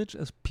privilege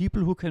as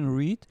people who can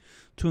read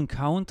to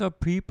encounter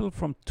people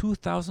from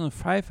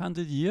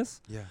 2,500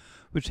 years,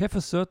 which have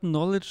a certain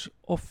knowledge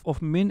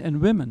of men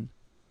and women.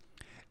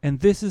 And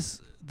this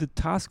is the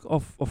task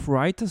of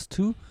writers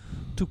too,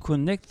 to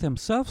connect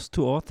themselves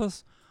to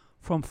authors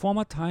from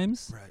former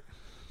times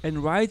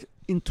and write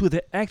into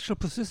the actual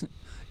position.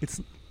 It's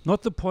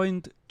not the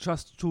point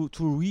just to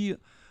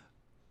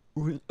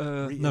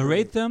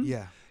narrate them.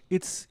 Yeah.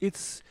 It's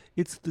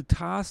the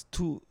task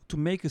to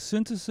make a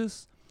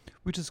synthesis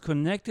which is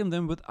connecting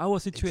them with our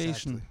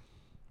situation. Exactly.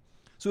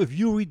 So if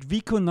you read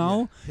Vico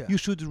now, you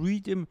should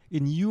read him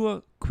in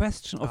your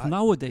question of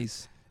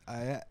nowadays.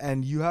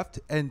 And you have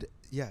to, and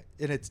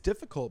it's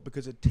difficult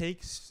because it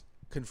takes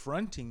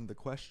confronting the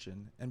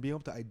question and being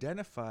able to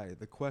identify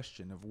the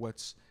question of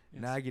what's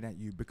nagging at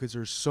you, because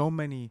there's so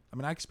many. I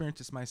mean, I experienced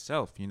this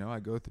myself.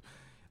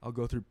 I'll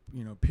go through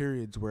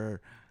periods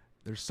where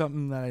there's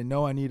something that I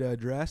know I need to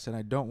address and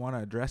I don't want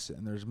to address it,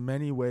 and there's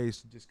many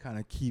ways to just kind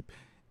of keep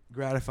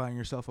gratifying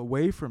yourself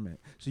away from it.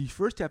 So you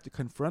first have to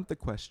confront the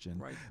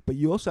question, but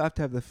you also have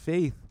to have the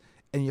faith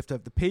and you have to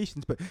have the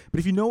patience. But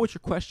if you know what your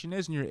question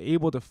is and you're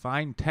able to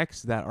find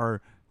texts that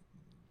are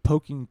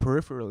poking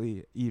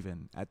peripherally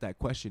even at that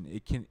question,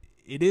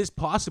 it is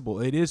possible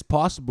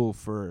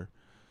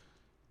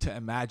to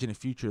imagine a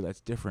future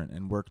that's different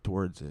and work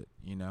towards it.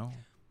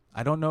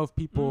 I don't know if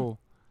people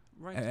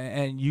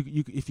and you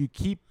if you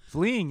keep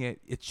fleeing it,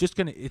 it's just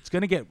gonna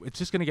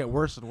get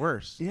worse and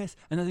worse. Yes,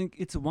 and I think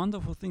it's a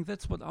wonderful thing.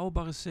 That's what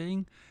Auerbach is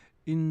saying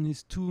in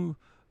his 2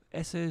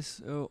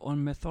 essays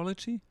on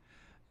mythology,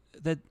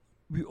 that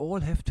we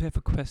all have to have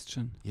a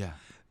question. Yeah,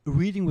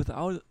 reading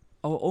without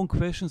our own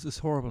questions is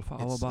horrible for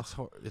Auerbach.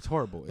 It's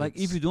horrible. Like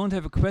if you don't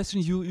have a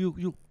question,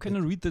 you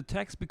cannot read the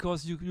text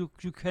because you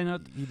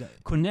cannot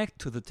connect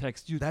to the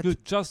text. You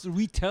just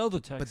retell the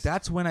text. But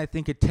that's when I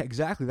think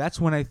that's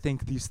when I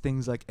think these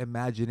things like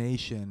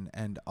imagination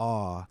and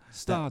awe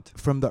start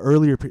from the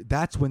earlier.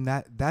 That's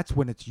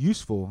when it's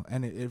useful,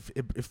 and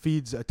it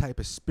feeds a type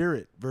of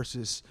spirit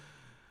versus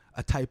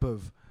a type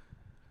of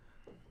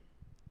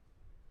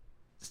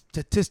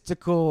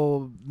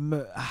statistical,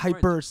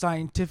 hyper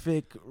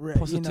scientific,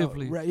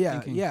 positively,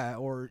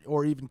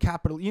 or even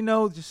capital.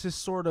 Just this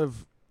sort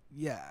of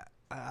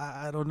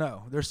I don't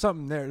know. There's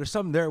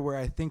something there where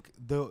I think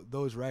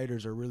those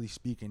writers are really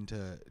speaking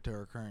to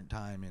our current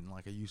time in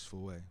like a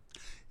useful way.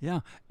 Yeah,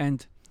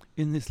 and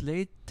in this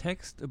late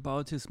text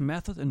about his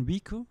method and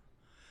Vico,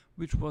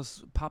 which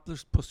was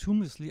published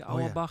posthumously,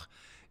 Auerbach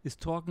is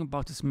talking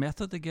about his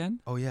method again.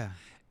 Oh yeah.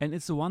 And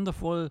it's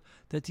wonderful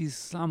that he's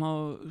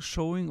somehow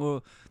showing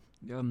or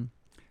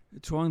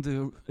drawing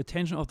the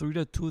attention of the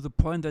reader to the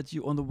point that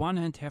you, on the one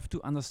hand, have to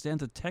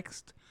understand the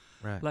text,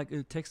 like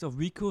a text of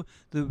Vico,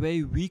 the way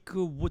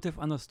Vico would have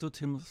understood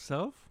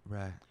himself.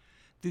 Right.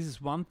 This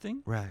is one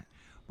thing. Right.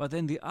 But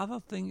then the other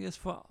thing is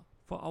for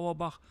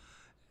Auerbach,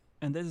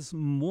 and that is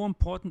more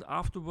important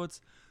afterwards,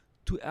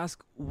 to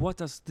ask, what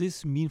does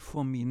this mean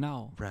for me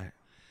now? Right.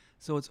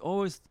 So it's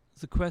always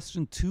the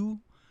question 2,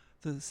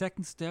 the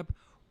second step.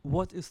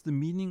 What is the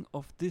meaning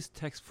of this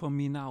text for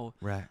me now?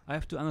 Right. I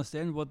have to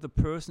understand what the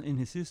person in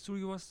his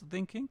history was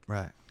thinking.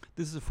 Right.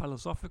 This is a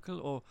philosophical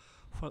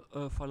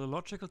or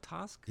philological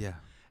task. Yeah.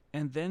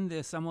 And then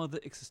there's somehow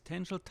the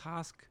existential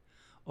task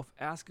of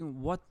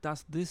asking, what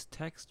does this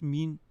text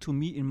mean to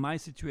me in my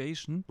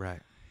situation?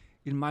 Right.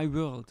 In my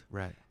world?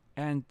 Right.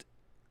 And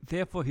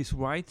therefore his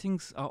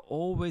writings are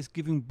always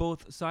giving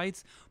both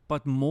sides,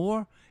 but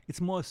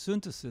it's more a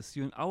synthesis.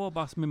 In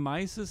Auerbach's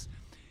Mimesis,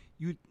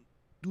 you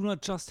do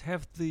not just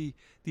have the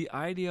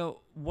idea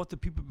what the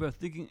people were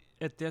thinking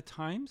at their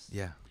times.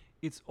 Yeah.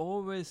 It's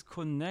always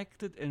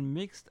connected and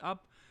mixed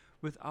up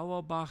with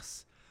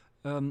Auerbach's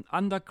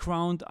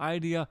underground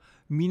idea,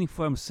 meaning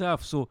for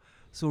himself. So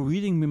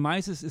reading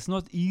Mimesis is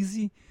not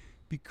easy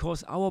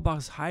because Auerbach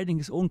is hiding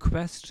his own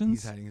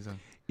questions. He's hiding his own.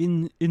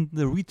 In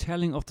the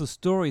retelling of the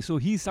story. So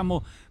he's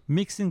somehow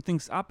mixing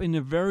things up in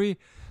a very,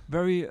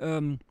 very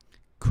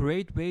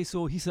great way.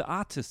 So he's an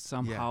artist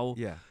somehow.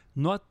 Yeah.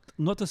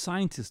 Not a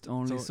scientist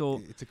only.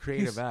 So it's a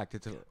creative act.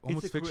 It's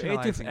almost it's a fictionalizing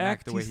creative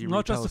act. The way he's he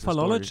not just a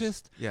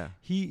philologist. Yeah.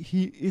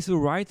 He is a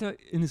writer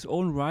in his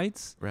own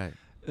rights. Right.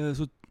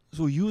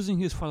 so using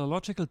his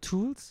philological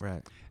tools,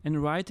 right,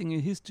 and writing a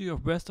history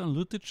of Western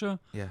literature,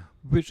 yeah,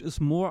 which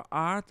is more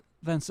art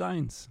than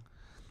science.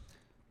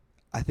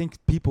 I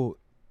think people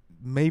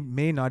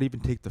may not even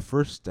take the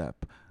first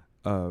step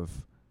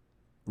of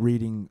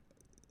reading,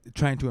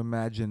 trying to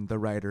imagine the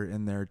writer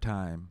in their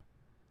time,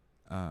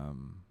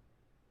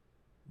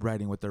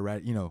 writing what they're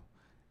writing,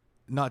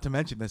 not to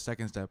mention the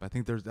second step. I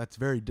think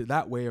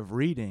that way of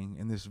reading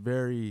in this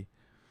very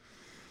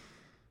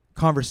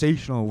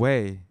conversational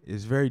way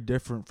is very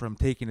different from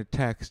taking a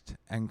text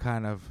and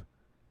kind of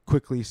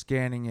quickly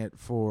scanning it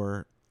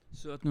for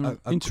certain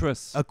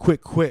interests, a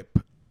quick quip,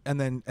 and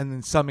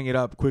then summing it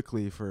up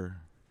quickly for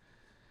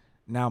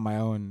now my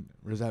own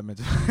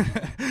resentment.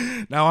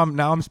 now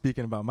I'm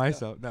speaking about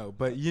myself. Yeah. No,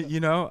 but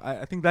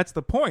I think that's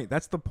the point.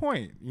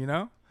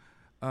 Wow.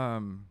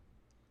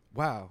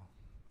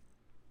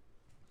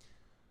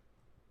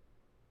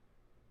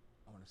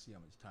 I want to see how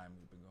much time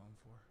we've been going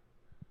for.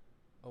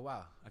 Oh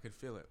wow, I could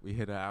feel it. We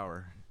hit an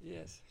hour.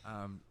 Yes.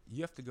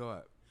 You have to go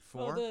at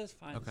 4. Oh, that's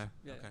fine. Okay.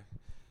 Yeah. Okay.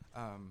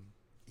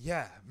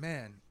 Yeah,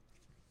 man.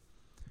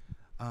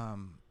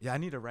 Yeah, I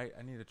need to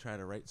try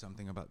to write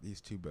something about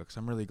these 2 books.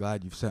 I'm really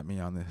glad you've set me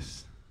on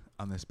this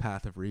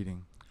path of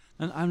reading.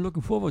 And I'm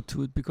looking forward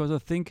to it, because I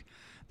think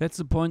that's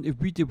the point. If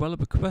we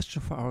develop a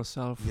question for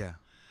ourselves, yeah,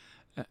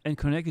 and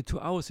connect it to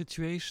our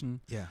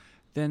situation, yeah,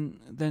 then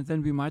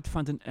we might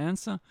find an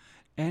answer,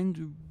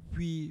 and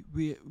we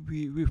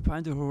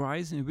find a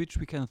horizon in which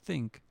we can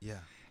think.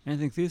 Yeah. And I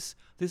think this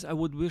I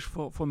would wish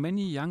for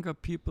many younger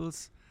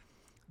peoples,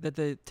 that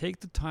they take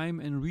the time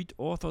and read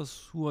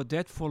authors who are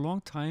dead for a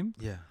long time.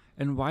 Yeah.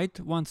 And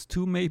white ones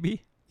too,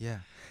 maybe.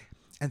 Yeah.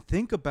 And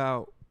think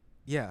about,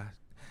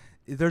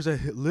 there's a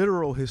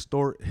literal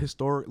historical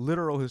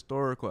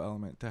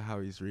element to how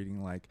he's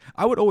reading. Like,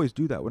 I would always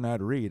do that when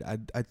I'd read.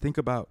 I'd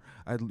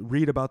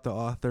read about the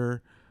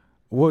author,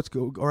 or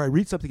I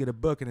read something in a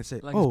book and I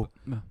say, like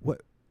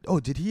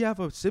did he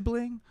have a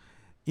sibling?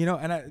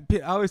 And I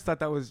always thought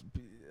that was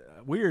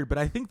weird, but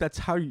I think that's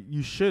how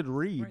you should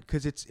read,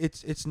 because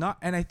it's not.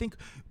 And I think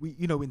we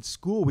in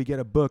school we get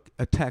a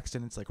text,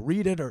 and it's like,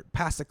 read it or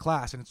pass the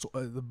class, and it's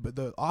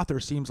the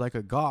author seems like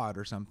a god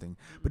or something,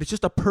 but it's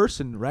just a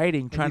person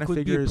writing, trying to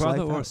figure his life out. Could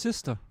be a brother or a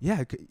sister.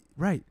 Yeah,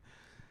 right.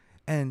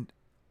 And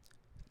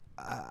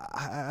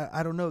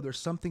I don't know. There's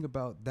something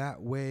about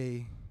that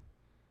way.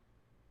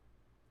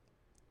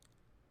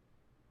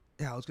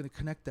 Yeah, I was going to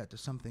connect that to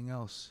something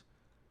else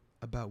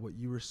about what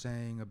you were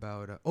saying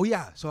about.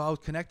 So I was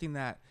connecting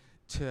that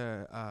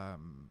to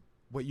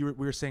what we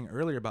were saying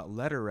earlier about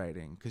letter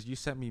writing, because you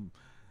sent me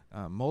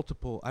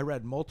I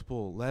read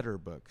multiple letter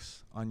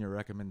books on your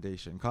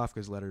recommendation: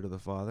 Kafka's Letter to the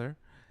Father,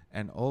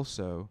 and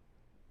also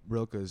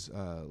Rilke's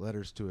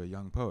Letters to a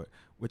Young Poet,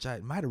 which I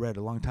might have read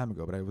a long time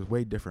ago, but it was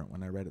way different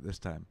when I read it this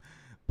time.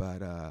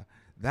 But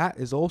that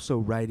is also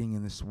writing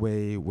in this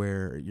way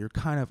where you're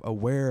kind of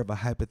aware of a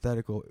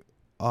hypothetical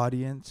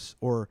audience,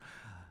 or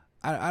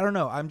I don't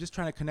know. I'm just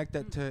trying to connect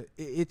that to.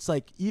 It's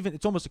like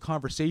it's almost a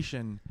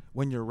conversation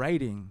when you're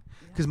writing,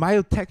 because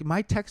my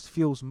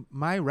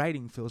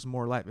writing feels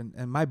more alive,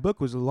 and my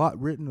book was a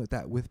lot written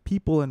with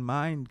people in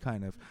mind,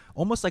 kind of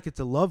almost like it's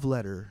a love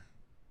letter.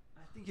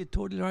 I think you're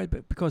totally right,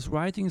 because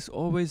writing is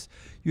always,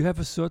 you have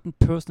a certain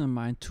person in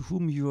mind to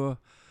whom you're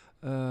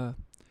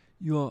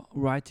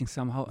writing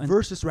somehow, and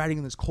versus writing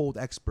in this cold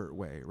expert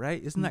way,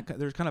 right? Isn't that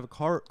there's kind of a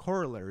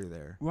corollary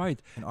there,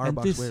 right? In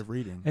Auerbach's way of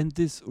reading. And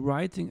this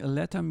writing a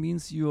letter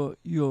means you're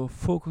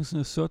focusing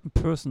on a certain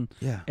person,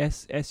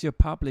 as your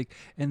public,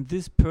 and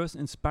this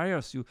person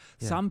inspires you.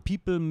 Yeah. Some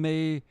people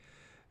may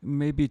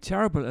be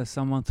terrible as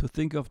someone to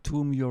think of to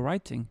whom you're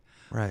writing,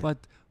 right?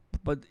 But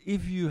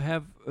if you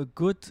have a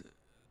good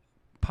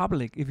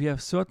public, if you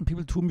have certain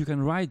people to whom you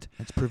can write,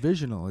 it's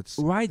provisional. It's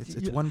right.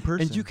 It's one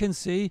person, and you can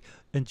say,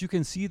 and you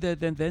can see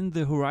that, then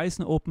the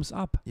horizon opens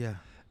up. Yeah.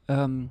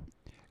 And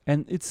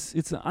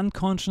it's an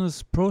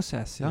unconscious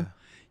process. Yeah.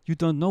 You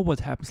don't know what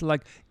happens.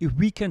 Like, if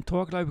we can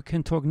talk like we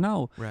can talk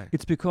now, right?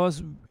 It's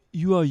because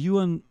you are you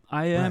and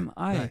I am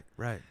I.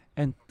 Right.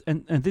 And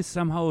this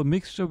somehow a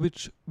mixture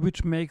which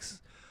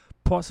makes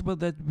possible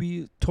that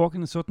we talk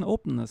in a certain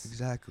openness.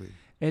 Exactly.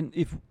 And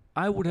if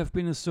I would have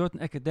been a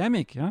certain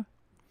academic, right,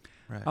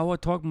 our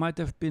talk might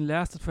have been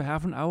lasted for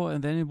half an hour,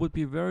 and then it would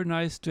be very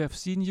nice to have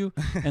seen you,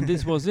 and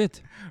this was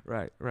it.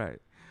 Right.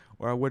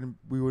 Or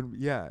we wouldn't.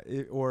 Yeah.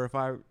 Or if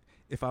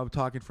I'm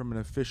talking from an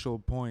official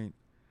point,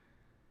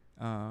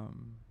 for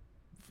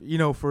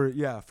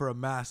a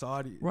mass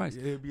audience, right?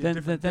 It'd be a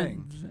different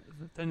thing.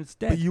 Then it's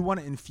dead. But you want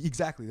to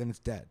exactly. Then it's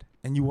dead,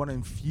 and you want to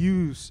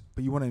infuse.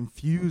 But you want to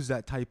infuse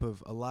that type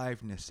of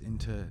aliveness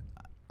into.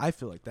 I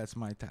feel like that's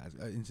my task,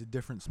 into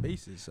different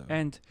spaces. So.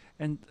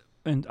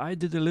 And I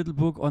did a little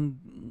book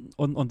on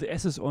the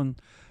essays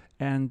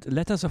and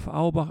letters of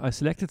Auerbach. I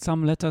selected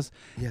some letters,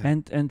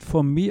 and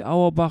for me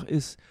Auerbach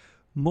is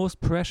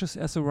most precious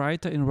as a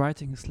writer in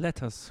writing his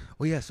letters.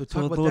 Oh yeah, so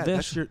talk about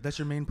that. That's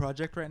your main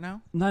project right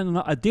now?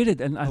 No, I did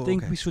it, and I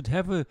think we should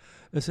have a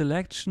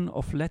selection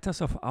of letters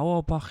of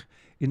Auerbach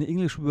in the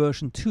English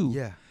version too.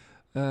 Yeah.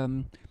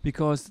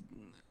 Because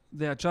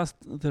they are just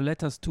the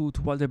letters to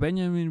Walter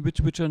Benjamin,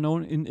 which are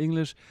known in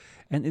English,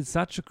 and it's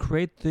such a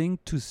great thing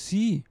to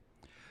see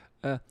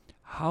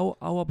how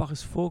Auerbach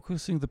is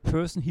focusing the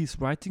person he's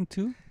writing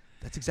to.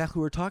 That's exactly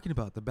what we're talking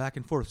about, the back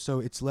and forth. So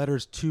it's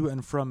letters to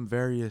and from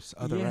various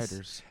other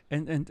writers.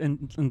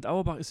 And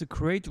Auerbach is a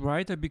great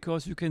writer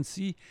because you can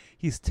see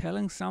he's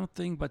telling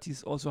something, but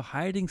he's also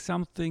hiding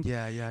something.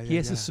 He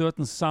has a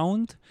certain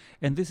sound,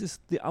 and this is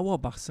the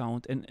Auerbach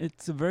sound. And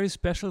it's a very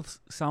special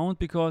sound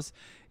because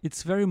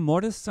it's very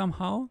modest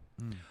somehow,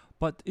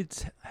 but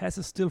it has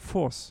a still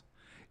force.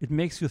 It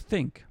makes you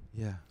think.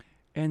 Yeah.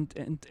 And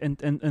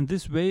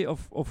this way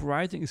of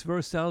writing is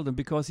very seldom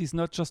because he's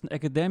not just an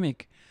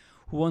academic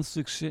who wants to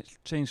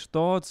exchange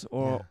thoughts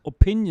or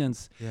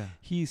opinions. Yeah.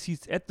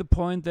 He's at the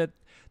point that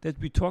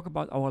we talk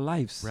about our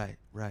lives.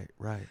 Right.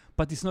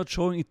 But he's not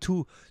showing it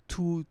too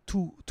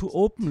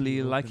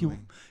openly. Like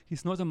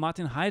he's not a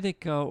Martin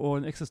Heidegger or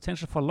an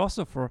existential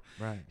philosopher.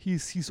 Right.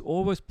 He's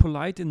always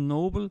polite and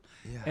noble,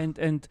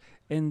 and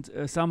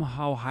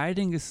somehow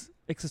hiding his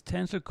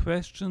existential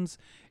questions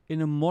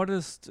in a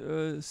modest,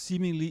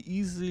 seemingly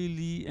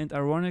easily and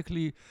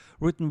ironically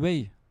written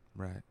way.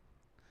 Right.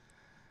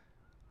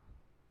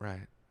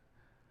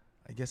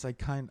 I guess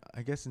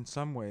in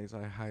some ways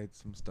I hide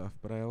some stuff,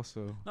 but I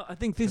also. No, I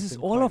think this is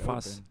all of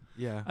us.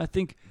 Yeah. I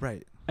think.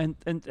 Right. And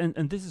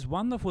this is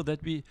wonderful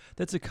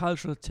that's a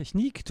cultural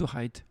technique to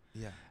hide.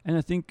 Yeah. And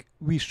I think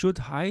we should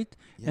hide,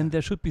 and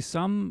there should be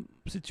some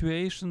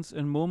situations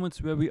and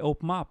moments where we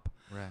open up.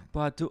 Right.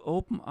 But to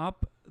open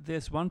up,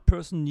 there's one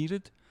person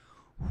needed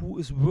who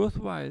is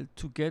worthwhile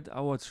to get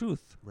our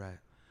truth. Right.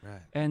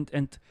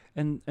 And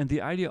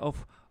the idea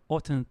of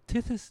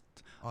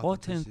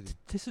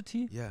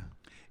authenticity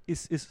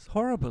is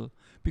horrible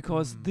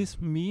because this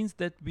means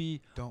that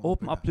we don't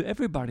open up to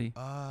everybody.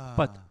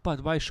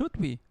 But why should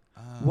we?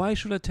 Why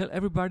should I tell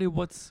everybody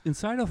what's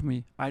inside of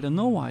me? I don't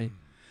know why.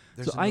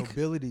 There's a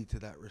nobility to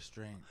that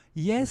restraint.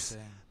 Yes.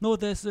 No,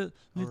 there's a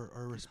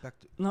or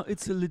respect. No,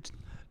 it's a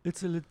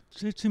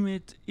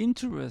legitimate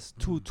interest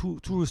to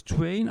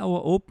restrain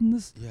our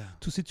openness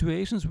to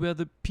situations where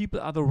the people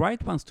are the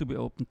right ones to be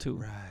open to.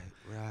 Right.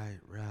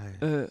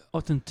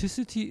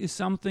 Authenticity is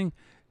something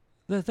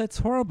that's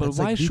horrible. That's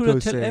why like should I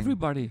tell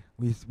everybody?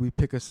 We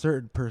pick a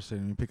certain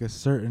person, we pick a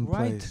certain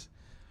place.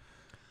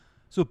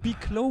 So be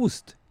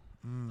closed.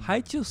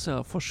 Hide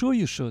yourself. For sure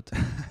you should.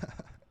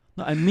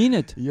 No, I mean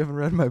it. You haven't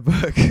read my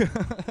book.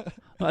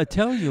 No, I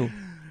tell you.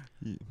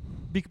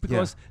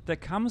 Because there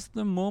comes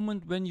the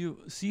moment when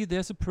you see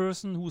there's a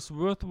person who's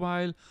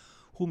worthwhile,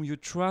 whom you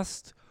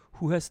trust,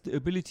 who has the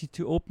ability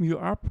to open you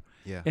up,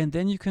 and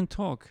then you can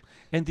talk.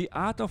 And the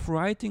art of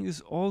writing is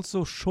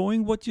also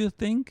showing what you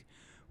think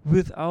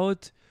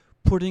without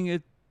putting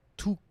it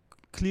too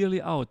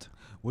clearly out.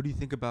 What do you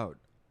think about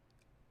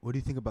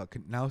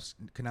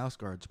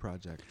Knausgaard's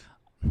project?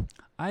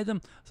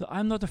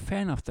 I'm not a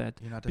fan of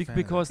that. You're not a fan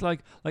because of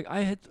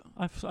that?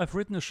 I've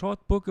written a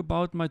short book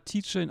about my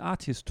teacher in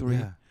art history,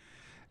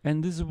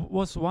 and this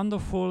was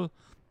wonderful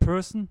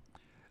person.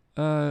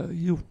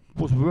 He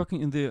was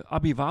working in the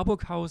Abi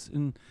Warburg house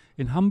in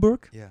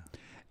Hamburg,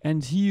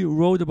 and he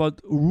wrote about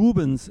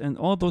Rubens and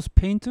all those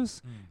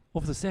painters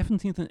of the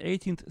 17th and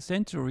 18th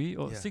century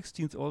or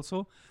 16th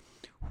also,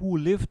 who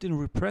lived in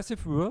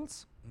repressive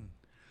worlds.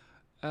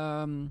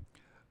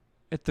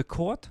 At the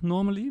court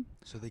normally,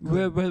 so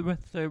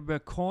they were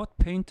court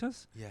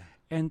painters,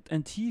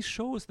 and he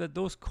shows that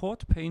those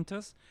court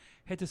painters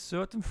had a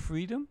certain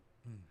freedom,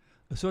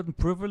 a certain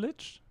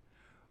privilege,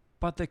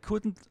 but they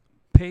couldn't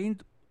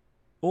paint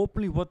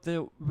openly what they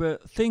were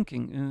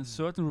thinking in a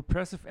certain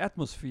repressive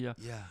atmosphere.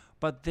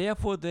 But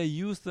therefore they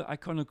used the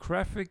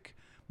iconographic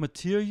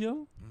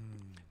material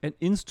and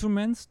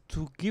instruments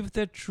to give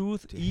their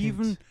truth, to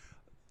even hint.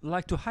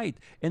 Like to hide.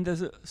 And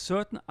there's a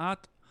certain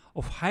art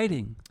of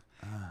hiding.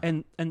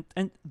 And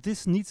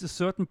this needs a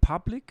certain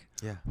public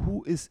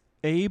who is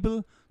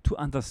able to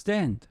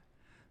understand.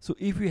 So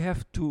if we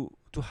have to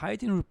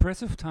hide in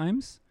repressive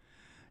times,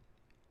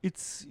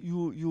 it's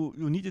you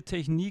need a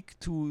technique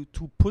to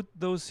put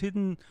those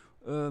hidden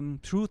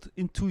truth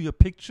into your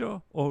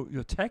picture or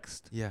your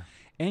text.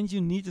 And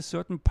you need a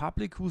certain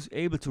public who's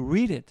able to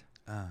read it.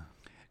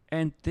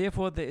 And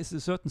therefore there is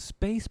a certain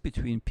space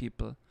between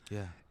people.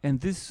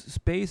 And this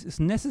space is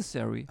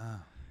necessary.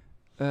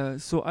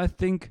 So I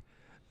think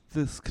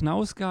this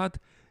Knausgaard,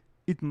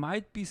 it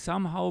might be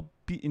somehow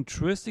be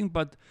interesting,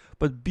 but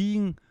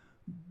being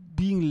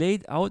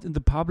laid out in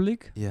the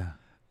public,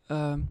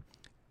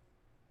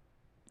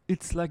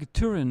 it's like a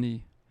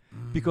tyranny,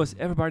 because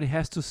everybody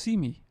has to see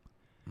me,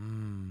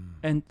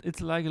 and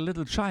it's like a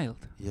little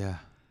child.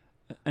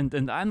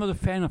 And I'm not a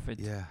fan of it.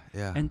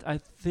 And I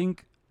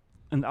think,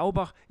 and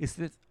Auerbach is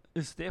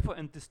therefore,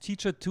 and this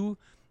teacher too,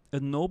 a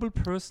noble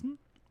person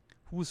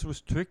who is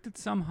restricted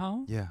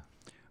somehow,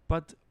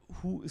 but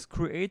who is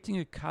creating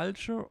a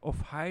culture of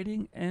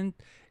hiding and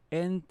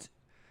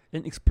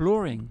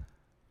exploring.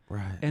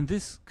 And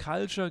this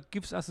culture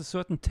gives us a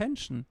certain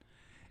tension,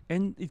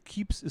 and it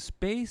keeps a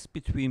space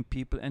between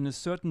people and a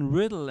certain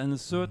riddle and a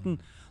certain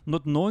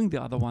not knowing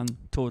the other one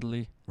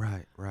totally.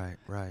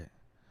 Right.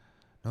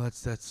 No,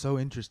 that's so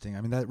interesting.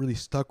 I mean, that really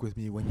stuck with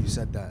me when you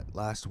said that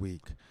last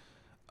week.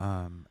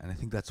 And I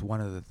think that's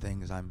one of the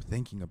things I'm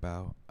thinking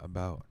about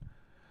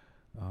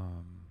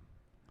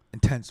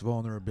intense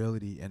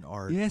vulnerability in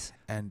art. Yes.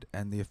 And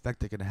the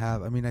effect it can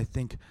have. I mean, I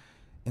think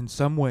in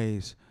some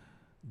ways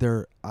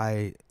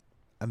I'm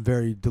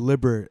very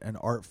deliberate and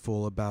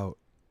artful about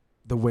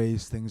the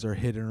ways things are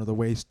hidden or the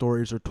way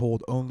stories are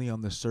told only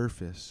on the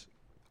surface.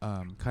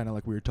 Kind of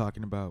like we were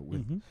talking about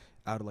with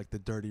out of like the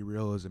dirty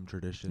realism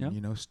tradition,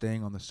 you know,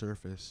 staying on the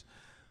surface.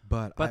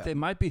 But there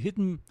might be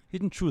hidden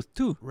truth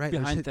too, right,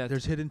 behind that.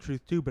 There's hidden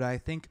truth too, but I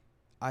think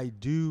I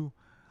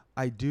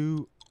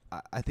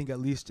think at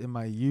least in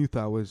my youth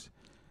I was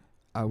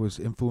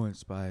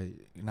influenced by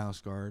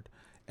Knausgaard,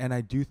 and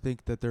I do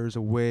think that there's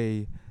a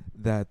way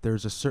that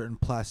there's a certain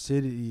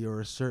placidity or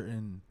a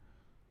certain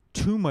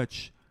too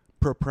much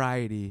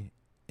propriety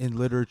in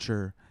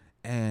literature,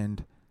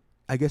 and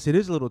I guess it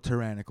is a little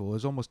tyrannical.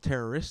 It's almost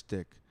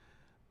terroristic,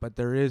 but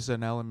there is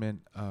an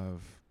element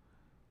of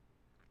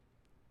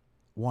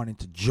wanting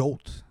to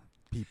jolt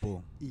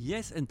people.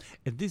 Yes, and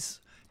this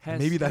has...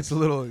 Maybe that's a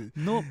little...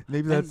 No.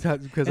 Maybe that's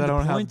because I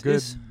don't have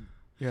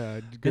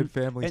good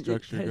family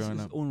structure growing up. It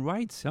has its own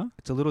rights, yeah?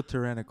 It's a little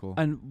tyrannical.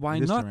 And why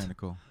not?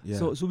 Tyrannical.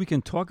 Yeah. So we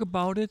can talk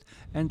about it,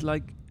 and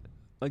like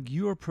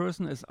you're a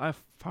person, as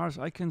far as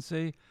I can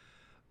say,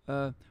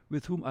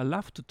 with whom I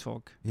love to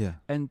talk. Yeah.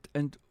 And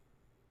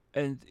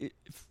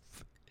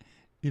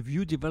if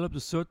you develop a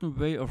certain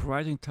way of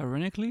writing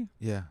tyrannically,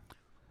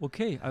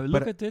 okay, I will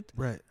look at it.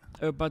 Right.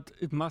 But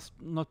it must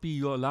not be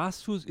your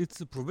last truth. It's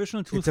a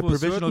provisional truth for a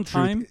certain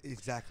time.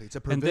 Exactly. It's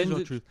a provisional and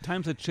then truth.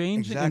 Times are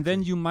changing, and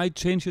then you might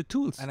change your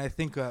tools. And I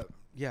think, that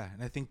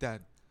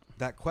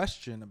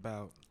question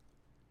about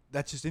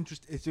that's just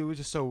interesting.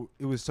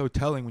 It was so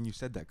telling when you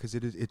said that, because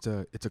it's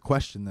a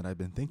question that I've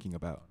been thinking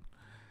about,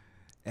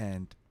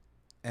 and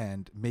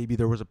maybe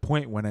there was a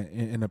point when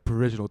in a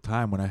provisional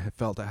time when I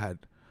felt I had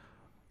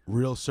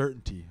real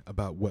certainty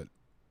about what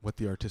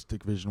the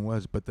artistic vision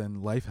was, but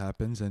then life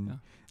happens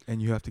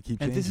and you have to keep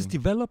changing. And this is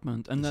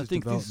development, and I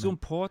think this is so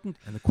important.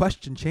 And the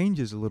question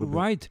changes a little bit.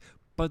 Right,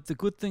 but the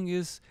good thing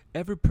is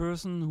every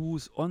person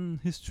who's on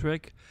his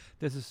track,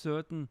 there's a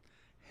certain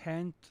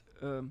hand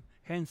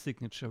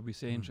signature, we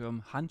say in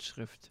German,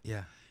 Handschrift.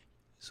 Yeah.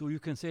 So you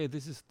can say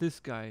this is this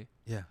guy.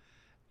 Yeah.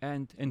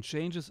 And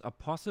changes are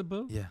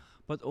possible. Yeah.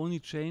 But only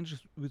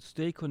changes would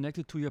stay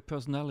connected to your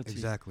personality.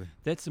 Exactly.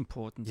 That's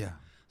important. Yeah.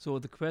 So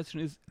the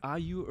question is, are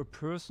you a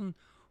person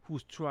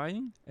who's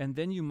trying, and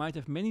then you might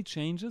have many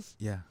changes,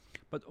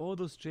 but all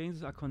those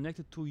changes are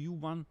connected to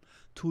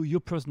your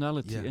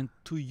personality and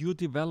to your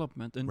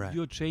development and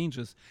your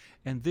changes,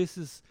 and this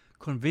is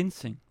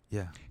convincing.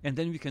 Yeah. And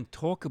then we can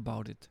talk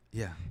about it.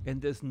 Yeah.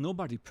 And there's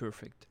nobody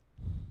perfect.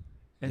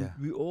 And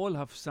we all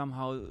have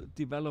somehow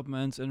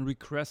developments and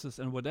regresses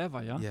and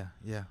whatever,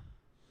 Yeah.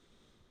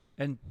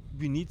 And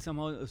we need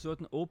somehow a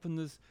certain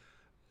openness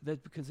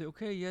that we can say,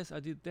 okay, yes, I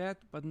did that,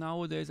 but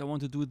nowadays I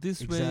want to do it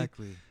this way.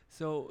 Exactly.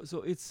 So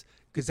it's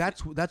because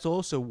that's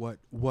also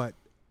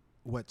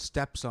what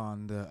steps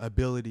on the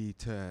ability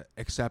to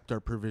accept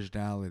our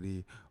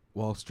provisionality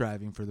while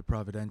striving for the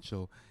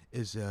providential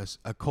is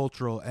a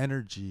cultural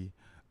energy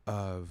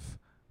of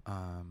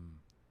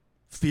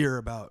fear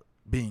about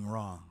being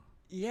wrong.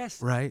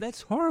 Yes, right.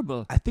 That's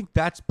horrible. I think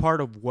that's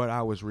part of what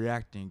I was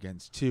reacting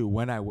against too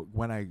when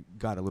I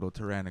got a little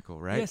tyrannical,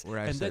 right? Yes, where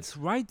I and said, that's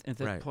right at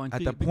that point.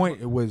 At that point,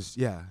 it was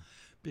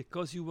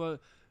because you were.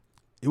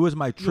 It was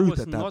my truth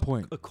at that not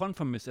point. A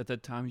conformist at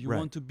that time. You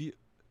want to be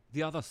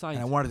the other side.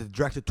 And I wanted to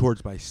direct it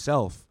towards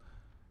myself,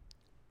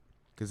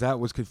 because that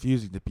was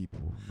confusing to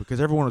people. Because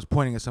everyone was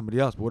pointing at somebody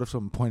else, but what if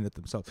someone pointed at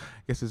themselves?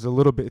 I guess it's a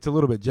little bit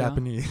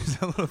Japanese.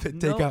 A little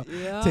bit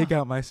take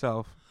out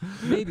myself.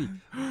 Maybe,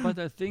 but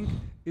I think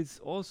it's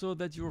also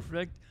that you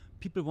reflect.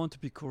 People want to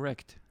be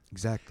correct.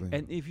 Exactly.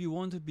 And if you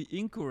want to be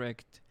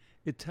incorrect,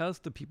 it tells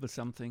the people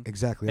something.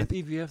 Exactly. And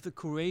if you have the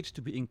courage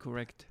to be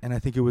incorrect. And I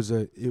think it was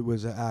an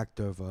act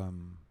of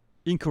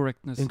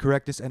incorrectness,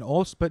 and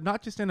also, but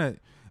not just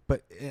an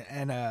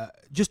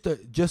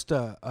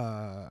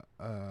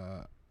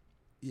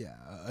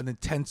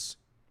intense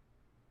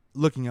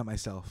looking at my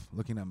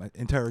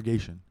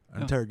interrogation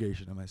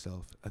of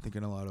myself. I think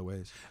in a lot of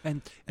ways.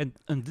 And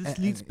this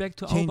leads back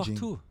to changing. Auerbach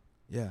too.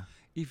 Yeah.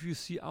 If you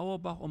see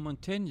Auerbach or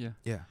Montaigne,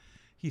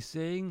 he's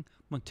saying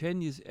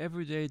Montaigne is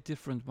every day a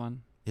different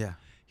one. Yeah.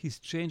 He's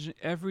changing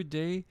every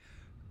day,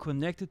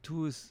 connected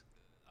to his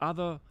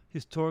other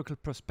historical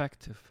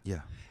perspective.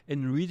 Yeah.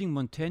 And reading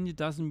Montaigne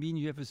doesn't mean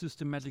you have a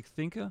systematic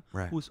thinker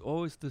who's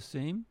always the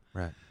same.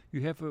 Right.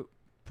 You have a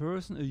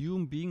person, a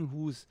human being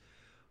who's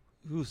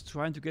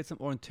trying to get some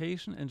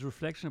orientation and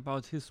reflection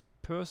about his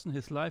person,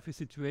 his life, his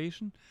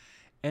situation,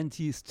 and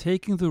he's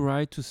taking the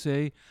right to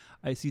say,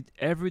 I see it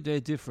every day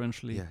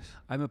differently. Yes.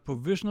 I'm a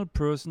provisional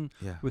person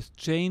with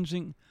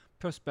changing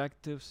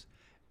perspectives,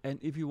 and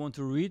if you want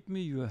to read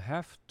me, you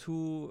have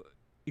to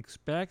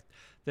expect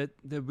that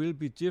there will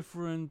be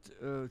different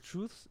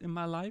truths in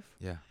my life,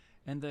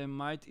 and they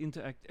might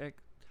interact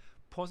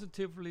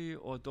positively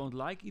or don't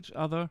like each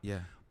other. Yeah.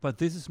 But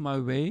this is my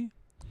way,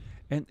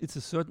 and it's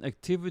a certain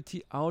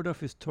activity out of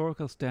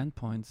historical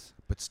standpoints.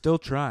 But still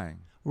trying.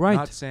 Right.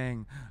 Not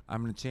saying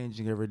I'm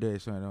changing every day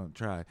so I don't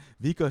try.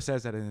 Vico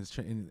says that in his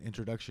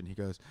introduction. He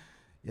goes,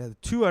 yeah,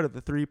 2 out of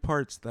the 3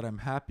 parts that I'm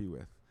happy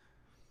with.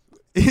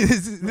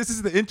 This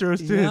is the intro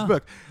to his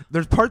book.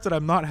 There's parts that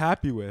I'm not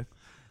happy with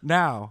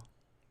now.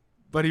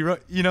 But he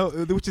wrote,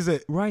 which is a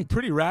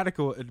pretty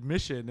radical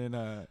admission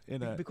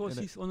because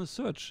he's on a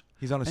search.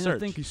 He's on a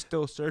search. He's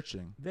still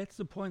searching. That's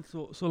the point.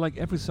 So like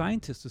every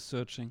scientist is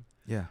searching.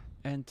 Yeah.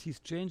 And he's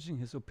changing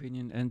his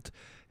opinion and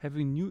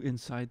having new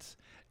insights.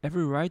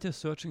 Every writer is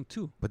searching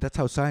too. But that's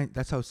how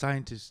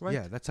scientists. Right.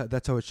 Yeah.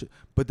 That's how it should.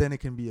 But then it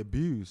can be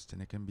abused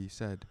and it can be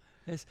said.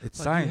 Yes. It's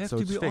science. You have so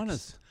to it's be fixed.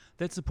 honest.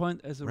 That's the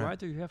point. As a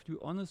writer, you have to be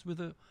honest with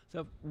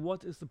yourself.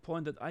 What is the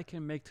point that I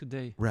can make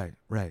today? Right.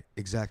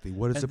 Exactly.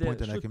 What is the point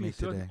that I can make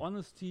today? There should be certain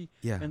honesty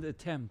and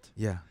attempt.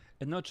 Yeah.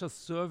 And not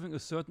just serving a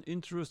certain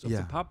interest of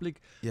the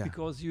public, Yeah.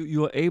 because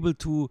you are able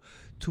to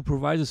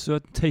provide a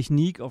certain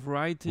technique of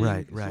writing.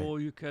 Right. So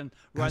you can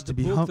write the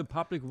book the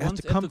public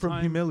wants at the time. It has to come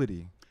from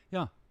humility.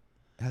 Yeah.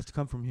 It has to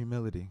come from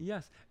humility.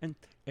 Yes. And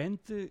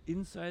the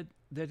insight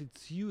that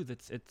it's you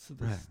that's at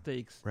the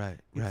stakes. Right.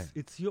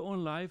 It's your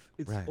own life.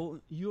 It's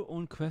your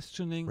own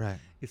questioning. Right.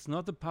 It's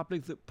not the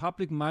public. The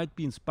public might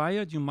be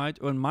inspired. You might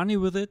earn money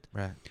with it.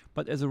 Right.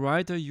 But as a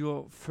writer,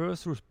 you're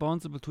first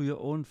responsible to your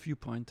own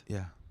viewpoint.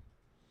 Yeah.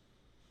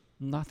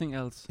 Nothing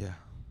else. Yeah.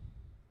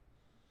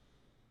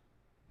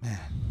 Man.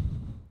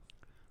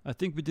 I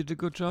think we did a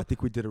good job. I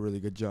think we did a really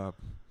good job.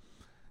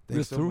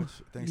 Thanks so much.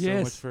 Thanks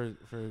so much for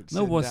sitting down.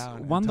 No, it was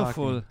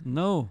wonderful.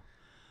 No.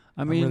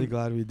 I'm really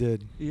glad we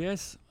did.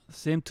 Yes.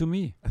 Same to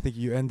me. I think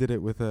you ended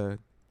it with a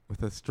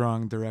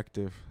strong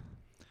directive.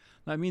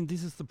 I mean,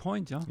 this is the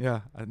point, yeah.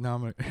 Yeah.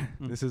 Now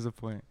this is the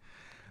point.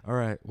 All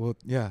right. Well,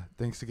 yeah.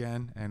 Thanks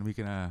again, and we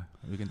can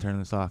turn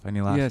this off. Any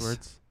last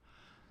words?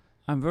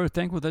 I'm very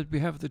thankful that we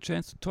have the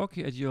chance to talk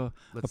here at your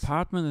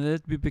apartment and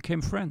that we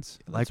became friends.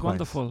 That's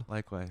wonderful.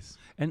 Likewise.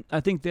 And I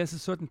think there's a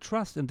certain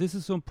trust, and this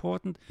is so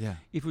important. Yeah.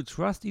 If you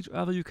trust each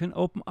other, you can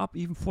open up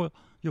even for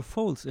your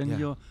faults and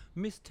your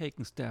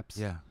mistaken steps.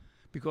 Yeah.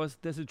 Because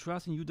there's a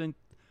trust, and you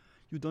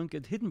don't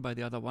get hidden by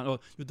the other one, or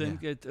you don't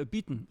get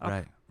beaten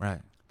up.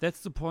 Right. That's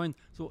the point.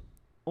 So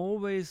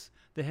always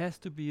there has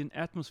to be an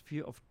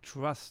atmosphere of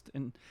trust,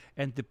 and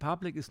the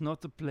public is not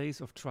the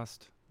place of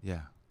trust.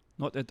 Yeah.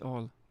 Not at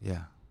all.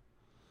 Yeah.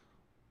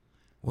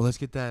 Well, let's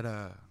get that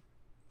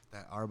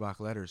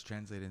Auerbach letters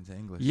translated into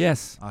English.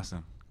 Yes.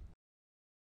 Awesome.